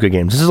lot of good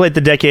games. This is like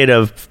the decade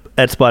of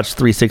Xbox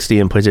 360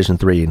 and PlayStation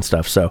 3 and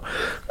stuff. So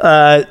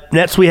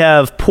next we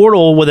have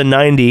Portal with a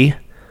 90.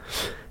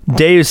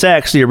 Deus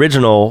Ex, the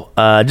original,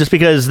 just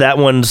because that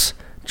one's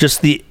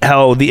just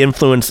how the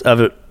influence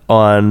of it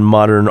on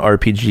modern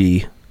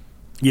RPG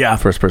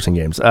first-person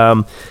games.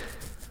 And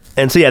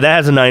so, that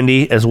has a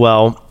 90 as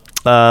well.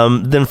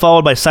 Then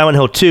followed by Silent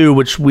Hill 2,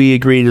 which we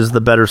agreed is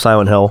the better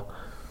Silent Hill.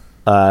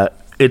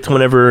 It's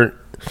whenever...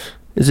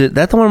 Is it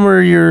that the one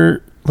where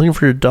you're looking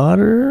for your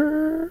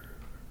daughter?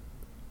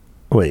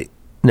 Wait,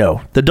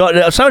 no.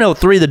 Silent Hill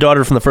 3, the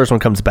daughter from the first one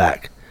comes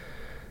back.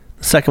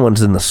 The second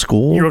one's in the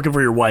school. You're looking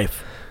for your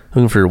wife.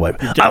 Looking for your wife.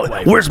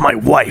 Where's my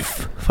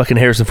wife? Fucking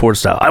Harrison Ford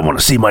style. I want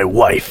to see my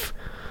wife.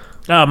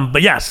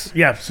 But yes,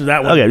 so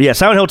that one. Okay, yeah,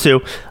 Silent Hill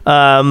 2.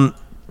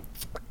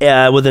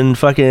 Within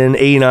fucking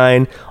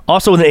 89.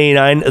 Also within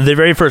 89, the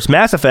very first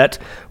Mass Effect,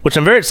 which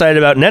I'm very excited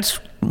about.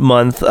 Next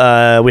month,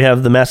 we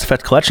have the Mass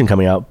Effect collection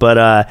coming out.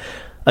 But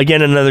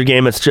again, another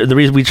game. It's the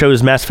reason we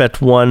chose Mass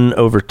Effect 1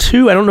 over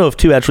 2. I don't know if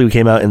 2 actually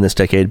came out in this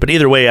decade. But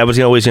either way, I was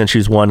always going to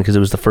choose 1 because it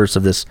was the first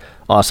of this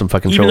awesome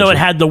fucking trilogy. Even though it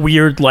had the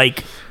weird,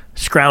 like,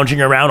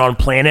 scrounging around on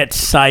planets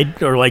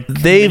side or, like,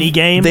 mini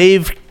game?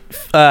 They've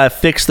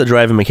fixed the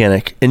driving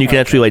mechanic, and you can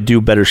actually like do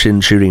better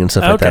shooting and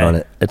stuff like that on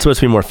it. It's supposed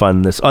to be more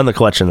fun on the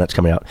collection that's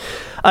coming out.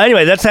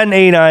 Anyway, that's at an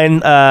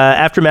 89.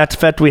 After Mass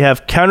Effect, we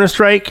have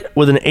Counter-Strike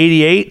with an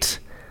 88.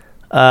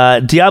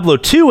 Diablo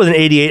 2 with an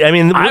 88. I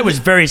mean, I was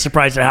very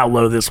surprised at how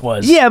low this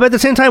was. Yeah, but at the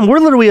same time, we're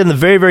literally on the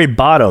very, very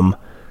bottom.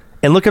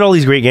 And look at all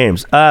these great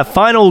games.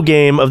 Final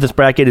game of this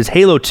bracket is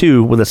Halo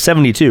 2 with a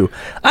 72.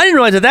 I didn't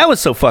realize that was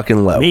so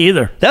fucking low. Me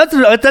either.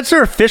 That's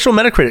their official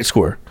Metacritic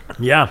score.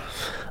 Yeah.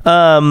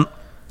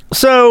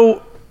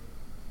 So,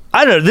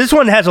 I don't know. This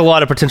one has a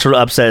lot of potential to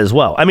upset as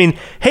well. I mean,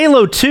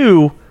 Halo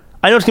 2,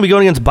 I know it's going to be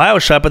going against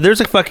BioShock, but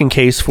there's a fucking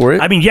case for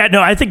it. I mean,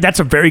 I think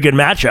that's a very good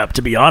matchup,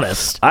 to be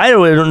honest. I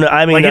don't know.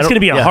 I mean, it's going to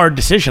be a hard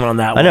decision on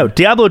that one. I know.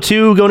 Diablo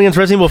 2 going against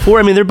Resident Evil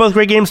 4. I mean, they're both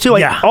great games, too.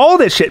 Like, all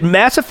this shit.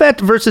 Mass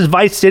Effect versus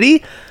Vice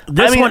City.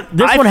 This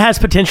one has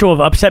potential of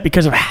upset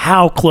because of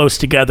how close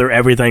together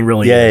everything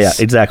really is.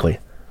 Yeah, exactly.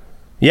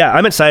 Yeah,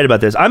 I'm excited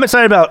about this. I'm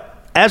excited about,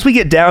 as we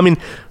get down, I mean,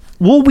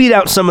 we'll weed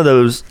out some of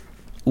those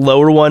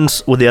lower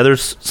ones with the other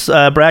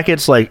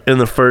brackets, like in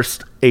the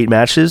first 8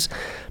 matches.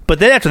 But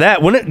then after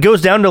that, when it goes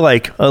down to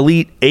like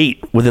Elite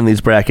 8 within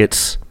these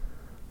brackets,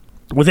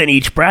 within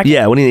each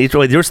bracket, within each,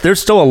 like, there's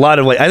still a lot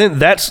of like. I think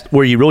that's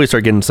where you really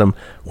start getting some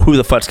who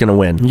the fuck's gonna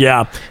win.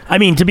 Yeah, I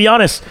mean, to be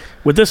honest,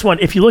 with this one,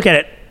 if you look at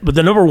it, with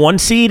the number 1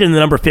 seed and the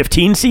number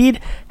 15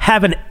 seed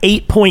have an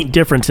 8-point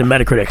difference in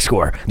Metacritic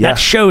score. Yeah. That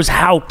shows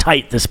how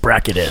tight this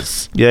bracket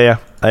is. Yeah,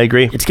 I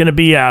agree. It's gonna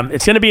be an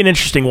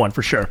interesting one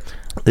for sure.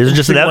 There's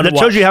just that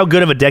shows you how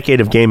good of a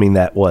decade of gaming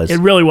that was. It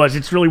really was.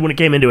 It's really when it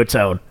came into its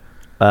own.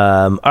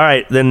 All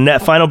right, then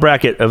that final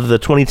bracket of the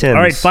 2010s.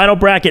 All right, final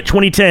bracket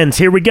 2010s.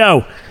 Here we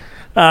go.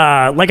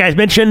 Like I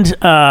mentioned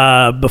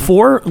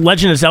before,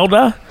 Legend of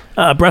Zelda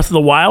Breath of the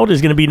Wild is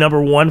going to be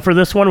number 1 for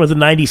this one with a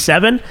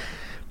 97.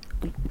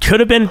 Could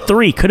have been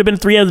 3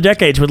 of the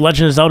decades with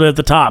Legend of Zelda at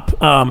the top.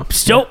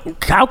 Still,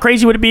 how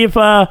crazy would it be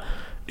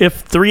if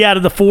 3 out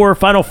of the 4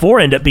 final 4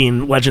 end up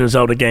being Legend of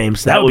Zelda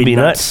games? That would be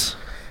nuts.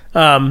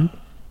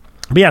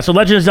 But yeah, so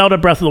Legend of Zelda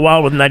Breath of the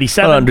Wild with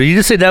 97. Hold on, did you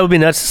just say that would be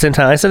nuts at the same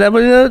time I said that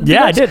would be nuts?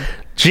 Yeah, I did.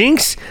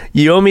 Jinx,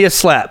 you owe me a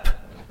slap.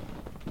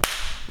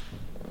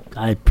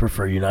 I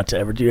prefer you not to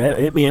ever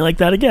hit me like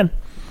that again.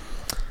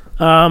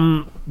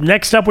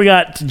 Next up, we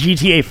got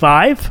GTA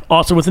 5,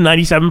 also with a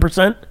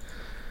 97%.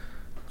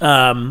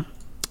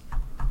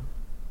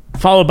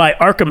 Followed by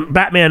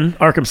Batman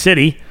Arkham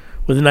City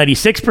with a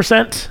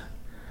 96%.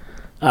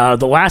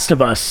 The Last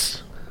of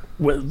Us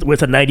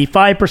with a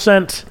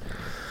 95%.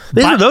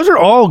 Those are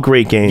all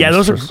great games. Yeah,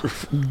 those are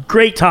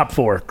great top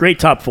 4.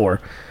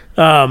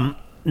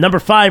 Number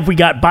 5, we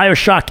got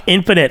BioShock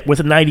Infinite with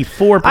a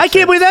 94%. I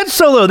can't believe that's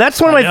so low.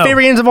 That's one of my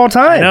favorite games of all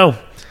time. I know.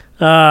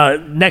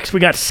 Next, we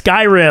got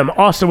Skyrim,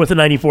 also with a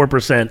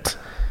 94%.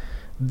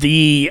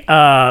 The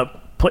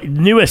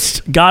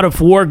newest God of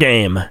War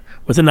game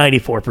with a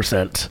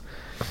 94%.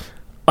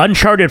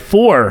 Uncharted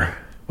 4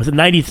 with a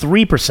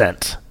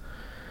 93%.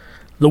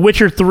 The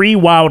Witcher 3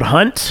 Wild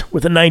Hunt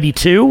with a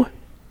 92%.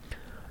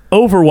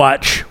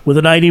 Overwatch with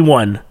a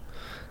 91%.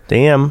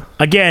 Damn.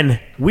 Again,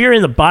 we're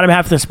in the bottom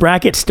half of this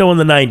bracket, still in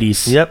the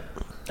 90s. Yep.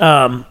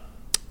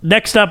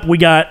 Next up, we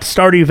got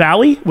Stardew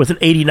Valley with an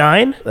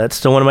 89. That's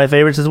still one of my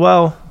favorites as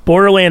well.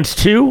 Borderlands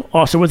 2,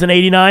 also with an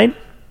 89.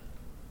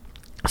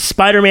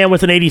 Spider-Man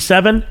with an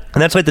 87.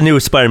 And that's like the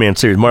newest Spider-Man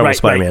series, Marvel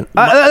Spider-Man.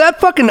 I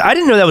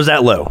didn't know that was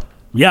that low.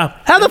 Yeah.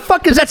 How the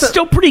fuck is that? That's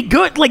still pretty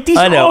good. Like these.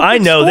 I know. Are all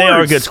good scores. They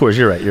are good scores.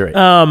 You're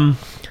right.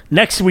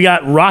 Next, we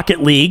got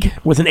Rocket League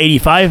with an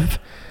 85.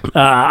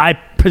 I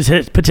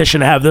petition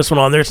to have this one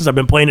on there since I've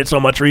been playing it so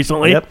much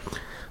recently. Yep.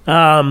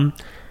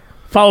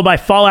 Followed by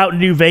Fallout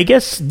New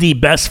Vegas, the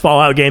best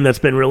Fallout game that's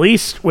been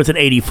released, with an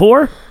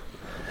 84.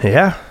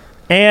 Yeah.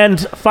 And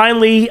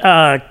finally,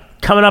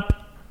 coming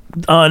up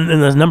in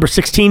the number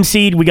 16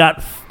 seed, we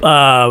got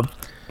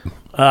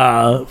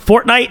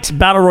Fortnite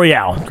Battle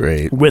Royale.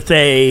 Great. With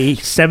a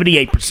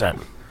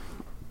 78%.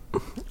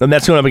 And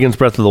that's going up against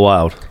Breath of the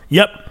Wild.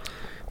 Yep.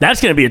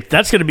 That's gonna be a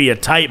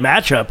tight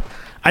matchup.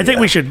 I think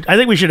we should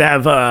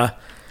have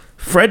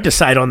Fred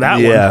decide on that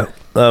one. Yeah.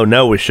 Oh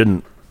no, we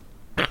shouldn't.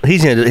 I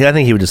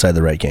think he would decide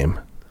the right game.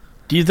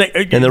 Do you think?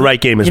 And the right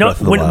game is Breath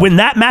of the Wild. When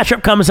that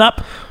matchup comes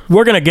up,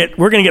 we're gonna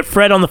get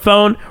Fred on the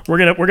phone. We're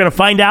gonna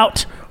find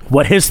out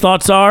what his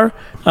thoughts are.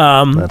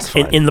 That's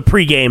fine. in the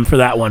pregame for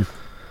that one.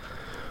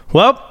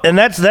 Well, and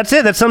that's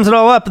it. That sums it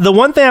all up. The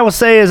one thing I will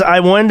say is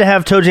I wanted to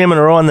have Toe Jam and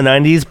Earl in the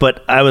 90s,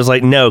 but I was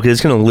like, no, because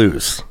it's going to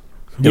lose.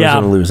 It was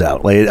going to lose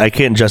out. Like, I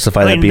can't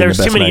justify that being the best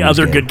 90s there's too many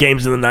other game. good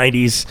games in the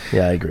 90s.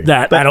 Yeah, I agree.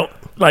 That I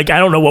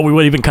don't know what we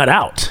would even cut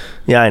out.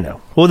 Yeah, I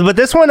know. Well, but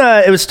this one,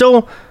 it was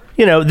still,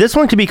 this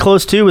one could be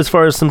close too as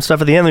far as some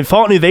stuff at the end. I mean,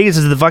 Fallout New Vegas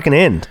is the fucking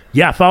end.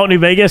 Yeah, Fallout New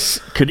Vegas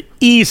could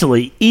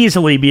easily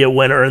be a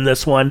winner in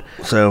this one.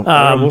 So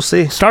we'll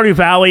see. Stardew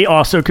Valley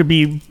also could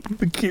be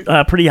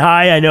pretty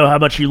high. I know how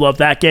much you love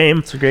that game.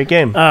 It's a great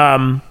game.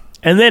 And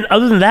then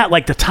other than that,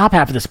 like the top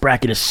half of this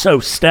bracket is so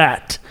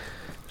stacked.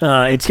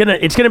 It's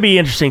gonna be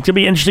interesting. It's gonna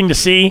be interesting to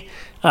see.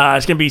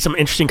 It's gonna be some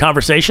interesting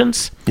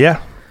conversations.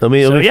 Yeah, it'll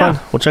be fun.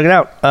 We'll check it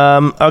out.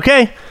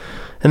 Okay.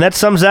 And that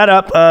sums that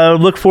up.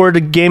 Look forward to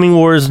Gaming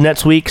Wars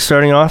next week,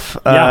 starting off.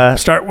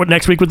 Start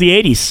next week with the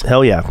 80s.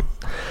 Hell yeah.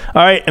 All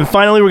right, and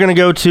finally, we're going to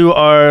go to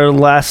our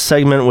last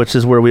segment, which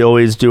is where we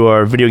always do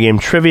our video game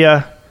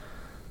trivia,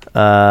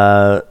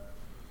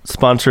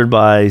 sponsored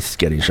by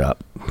Sketty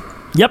Shop.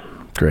 Yep.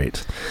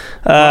 Great.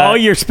 For all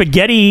your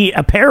spaghetti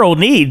apparel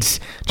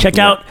needs, check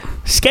out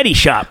Sketty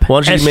Shop.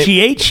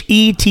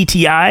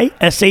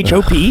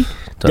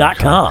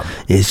 SGHETTISHOP.com.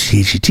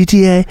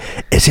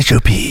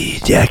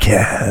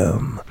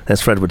 SGHETTISHOP.com.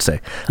 As Fred would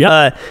say.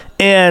 Yep.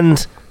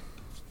 And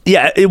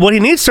yeah, what he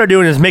needs to start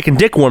doing is making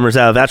dick warmers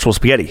out of actual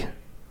spaghetti.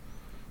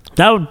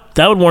 That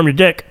would warm your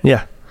dick.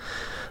 Yeah.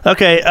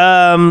 Okay.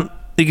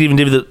 You can even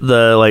do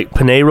the like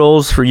penne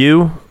rolls for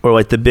you, or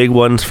like the big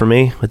ones for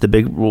me, with the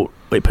big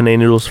penne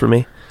noodles for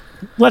me.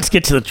 Let's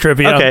get to the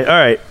trivia. Okay. All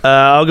right.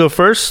 I'll go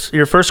first.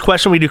 Your first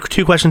question. We do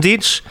 2 questions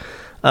each.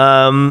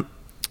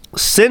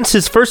 Since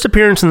his first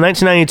appearance in the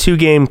 1992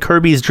 game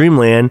Kirby's Dream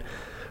Land,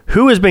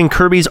 who has been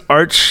Kirby's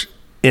arch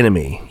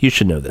enemy? You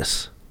should know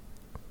this.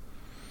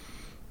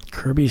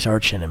 Kirby's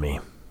arch enemy.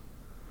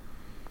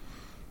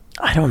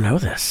 I don't know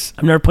this.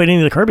 I've never played any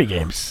of the Kirby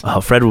games. Oh,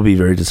 Fred will be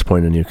very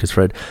disappointed in you because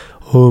Fred,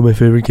 my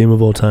favorite game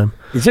of all time.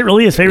 Is it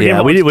really his favorite game?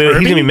 Yeah, he's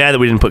gonna be mad that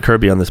we didn't put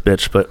Kirby on this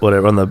bitch, but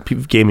whatever. On the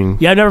gaming.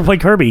 Yeah, I've never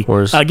played Kirby.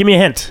 Give me a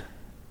hint.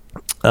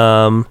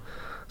 So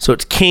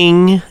it's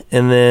King,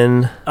 and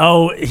then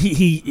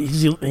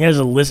he has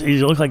a lizard. He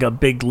looks like a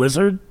big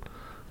lizard.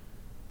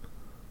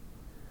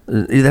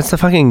 That's the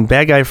fucking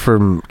bad guy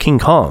from King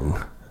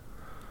Kong.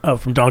 Oh,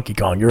 from Donkey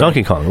Kong. You're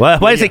Donkey right. Kong. Why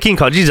did I say King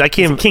Kong? Jesus, I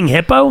can't. King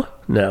Hippo?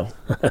 No.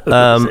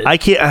 I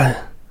can't.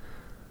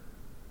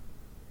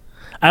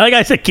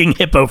 I said King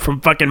Hippo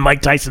from fucking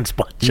Mike Tyson's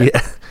Punch. Yeah.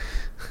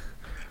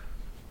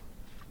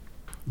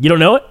 You don't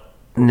know it?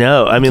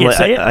 No, I mean, can't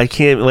say it? I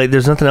can't. Like,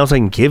 there's nothing else I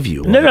can give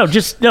you. No.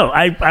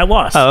 I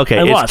lost. Oh, okay.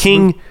 I It's lost.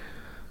 King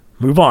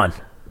Move on.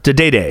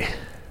 Dedede.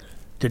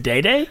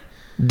 Dedede?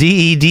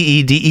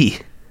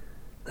 Dedede.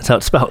 That's how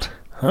it's spelled.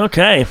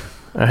 Okay.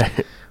 All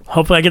right.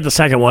 Hopefully I get the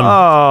second one.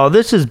 Oh,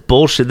 this is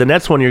bullshit. The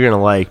next one you're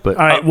gonna like, but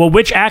all right. Well,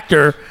 which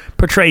actor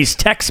portrays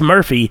Tex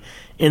Murphy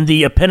in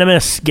the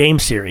Eponymous game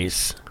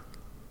series?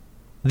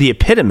 The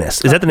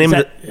Eponymous. Is that the name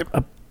of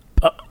the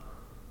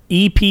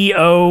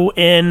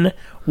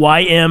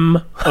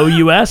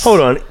EPONYMOUS?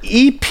 Hold on.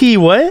 EP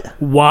what?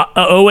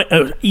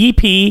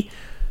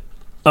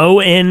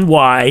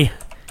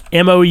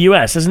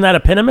 EPONYMOUS. Isn't that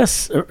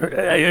Eponymous?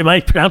 Am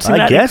I pronouncing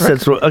that? I guess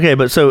incorrect? that's okay.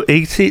 But so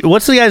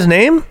what's the guy's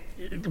name?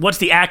 What's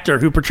the actor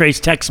who portrays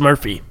Tex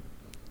Murphy?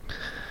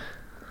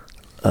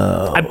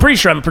 I'm pretty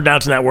sure I'm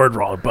pronouncing that word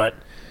wrong, but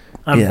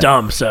I'm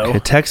dumb. So okay,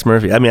 Tex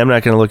Murphy. I mean, I'm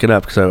not going to look it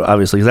up. So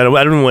obviously, because I don't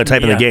even want to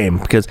type in the game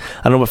because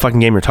I don't know what fucking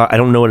game you're talking. I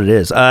don't know what it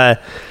is.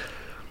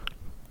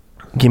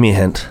 Give me a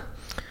hint.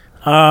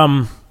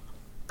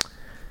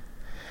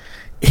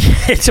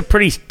 It's a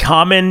pretty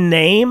common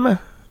name. You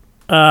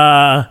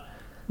can't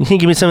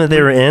give me something that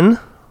they were in.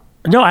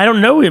 No, I don't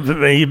know if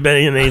he'd been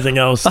in anything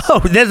else. Oh,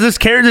 that's this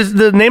character,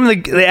 the name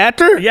of the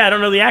actor? Yeah, I don't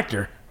know the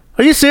actor.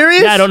 Are you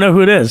serious? Yeah, I don't know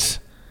who it is.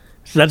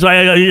 So that's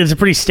why it's a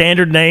pretty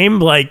standard name,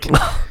 like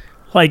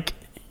I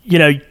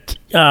can't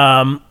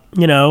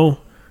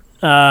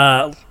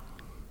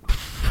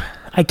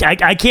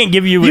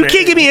give you. You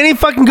can't give me any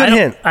fucking good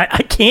hint.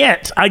 I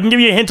can't. I can give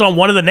you a hint on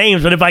one of the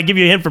names, but if I give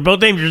you a hint for both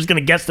names, you're just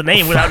gonna guess the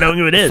name without knowing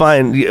who it is.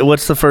 Fine.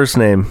 What's the first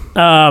name?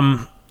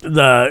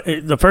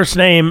 The first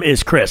name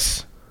is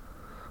Chris.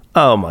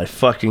 Oh my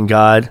fucking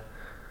god.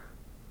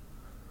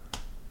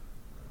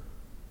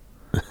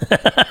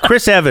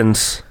 Chris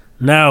Evans.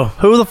 No.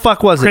 Who the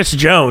fuck was Chris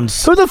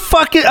Jones. Who the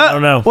fuck is... I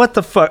don't know. What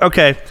the fuck?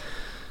 Okay.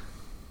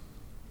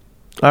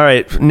 All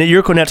right.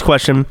 Your next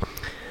question.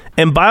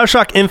 In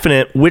Bioshock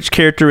Infinite, which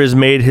character has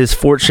made his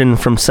fortune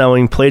from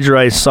selling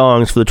plagiarized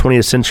songs for the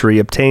 20th century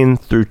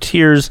obtained through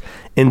tears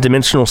in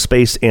dimensional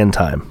space and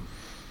time?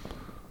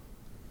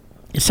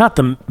 It's not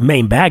the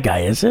main bad guy,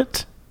 is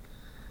it?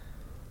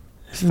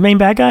 Is it the main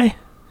bad guy?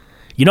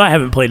 You know I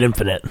haven't played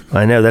Infinite.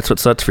 I know, that's what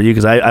sucks for you,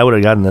 because I would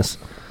have gotten this.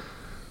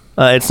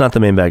 It's not the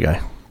main bad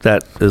guy.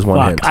 That is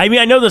one hint. I mean,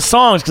 I know the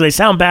songs because they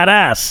sound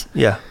badass.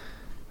 Yeah.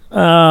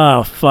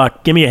 Oh,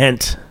 fuck. Give me a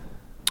hint.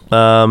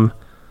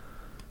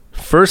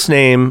 First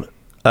name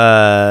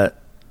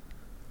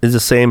is the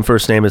same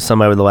first name as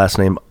somebody with the last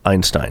name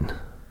Einstein.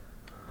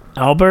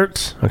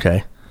 Albert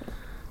Okay.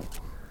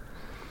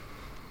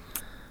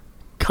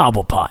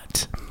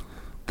 Cobblepot.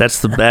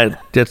 That's the bad.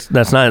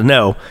 That's not.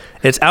 No.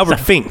 It's Albert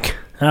Fink.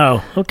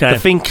 Oh, okay. The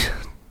Fink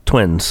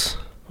twins.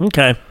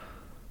 Okay.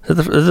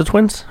 Is it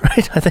twins?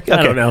 Right? I think. Okay.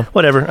 I don't know.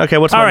 Whatever. Okay.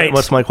 What's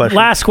my question?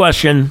 Last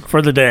question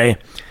for the day.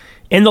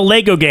 In the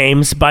Lego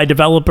games by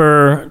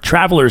developer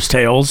Traveler's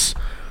Tales,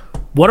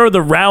 what are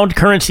the round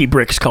currency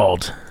bricks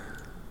called?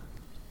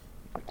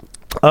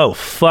 Oh,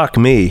 fuck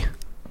me.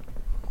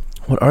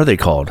 What are they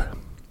called?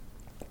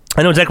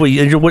 I know exactly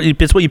it's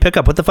what you pick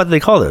up. What the fuck do they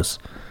call those?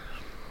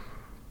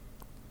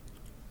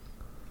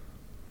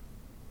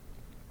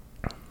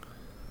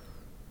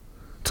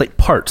 It's like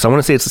parts. I want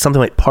to say it's something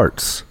like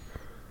parts.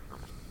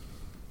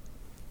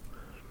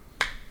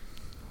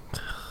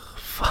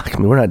 Fuck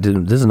me, we're not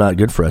doing. This is not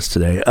good for us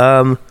today.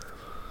 Round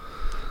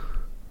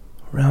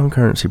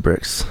currency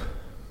bricks.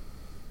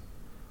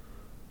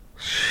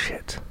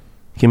 Shit.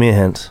 Give me a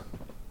hint.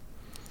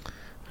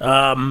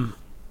 I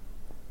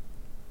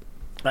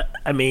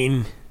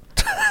mean,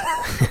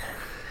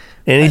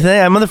 anything?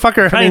 I'm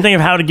motherfucker. trying to think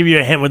of how to give you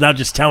a hint without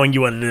just telling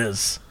you what it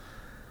is.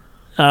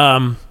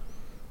 I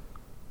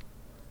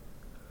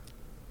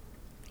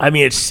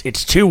mean,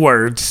 it's two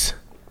words.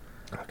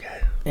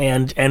 Okay.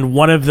 And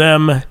one of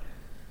them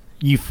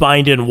you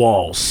find in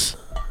walls.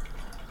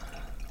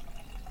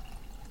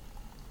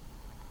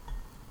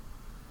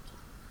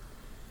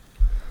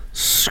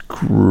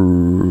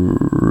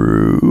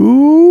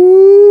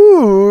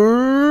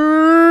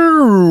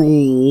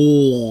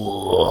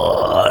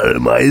 What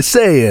am I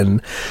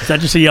saying? Is that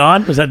just a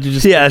yawn? Was that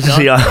just Yeah, it's just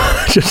a yawn.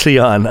 Just a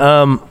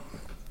yawn.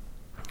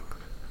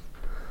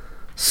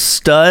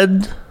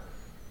 Stud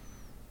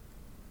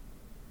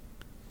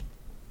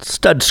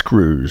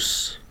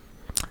screws.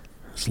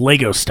 It's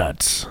Lego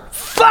studs.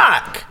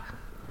 Fuck!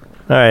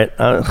 All right.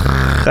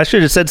 I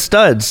should have said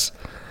studs.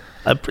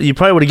 You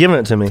probably would have given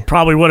it to me.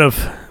 Probably would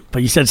have,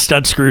 but you said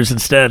stud screws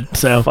instead.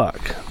 So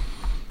Fuck.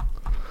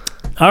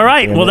 all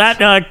right. Damn Well, it.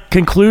 that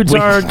concludes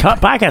our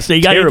podcast.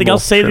 You got anything Terrible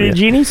else to say to the trivia.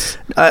 genies?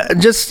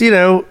 Just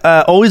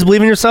always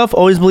believe in yourself.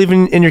 Always believe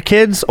in your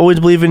kids. Always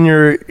believe in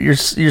your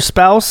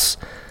spouse.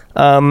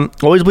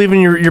 Always believe in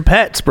your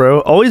pets,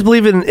 bro. Always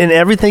believe in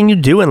everything you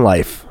do in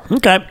life.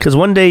 Okay. Because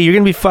one day you're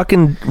gonna be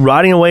fucking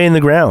rotting away in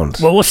the ground,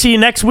 Well, we'll see you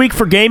next week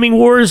for Gaming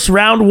Wars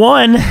Round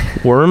 1.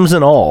 worms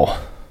and all.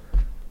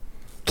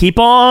 Keep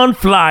on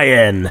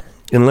flying.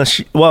 Unless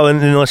you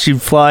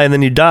fly and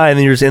then you die and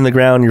then you're just in the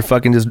ground. You're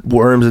fucking just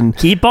worms and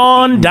Keep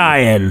on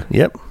dying.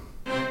 yep.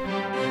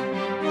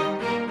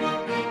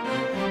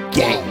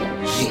 Gang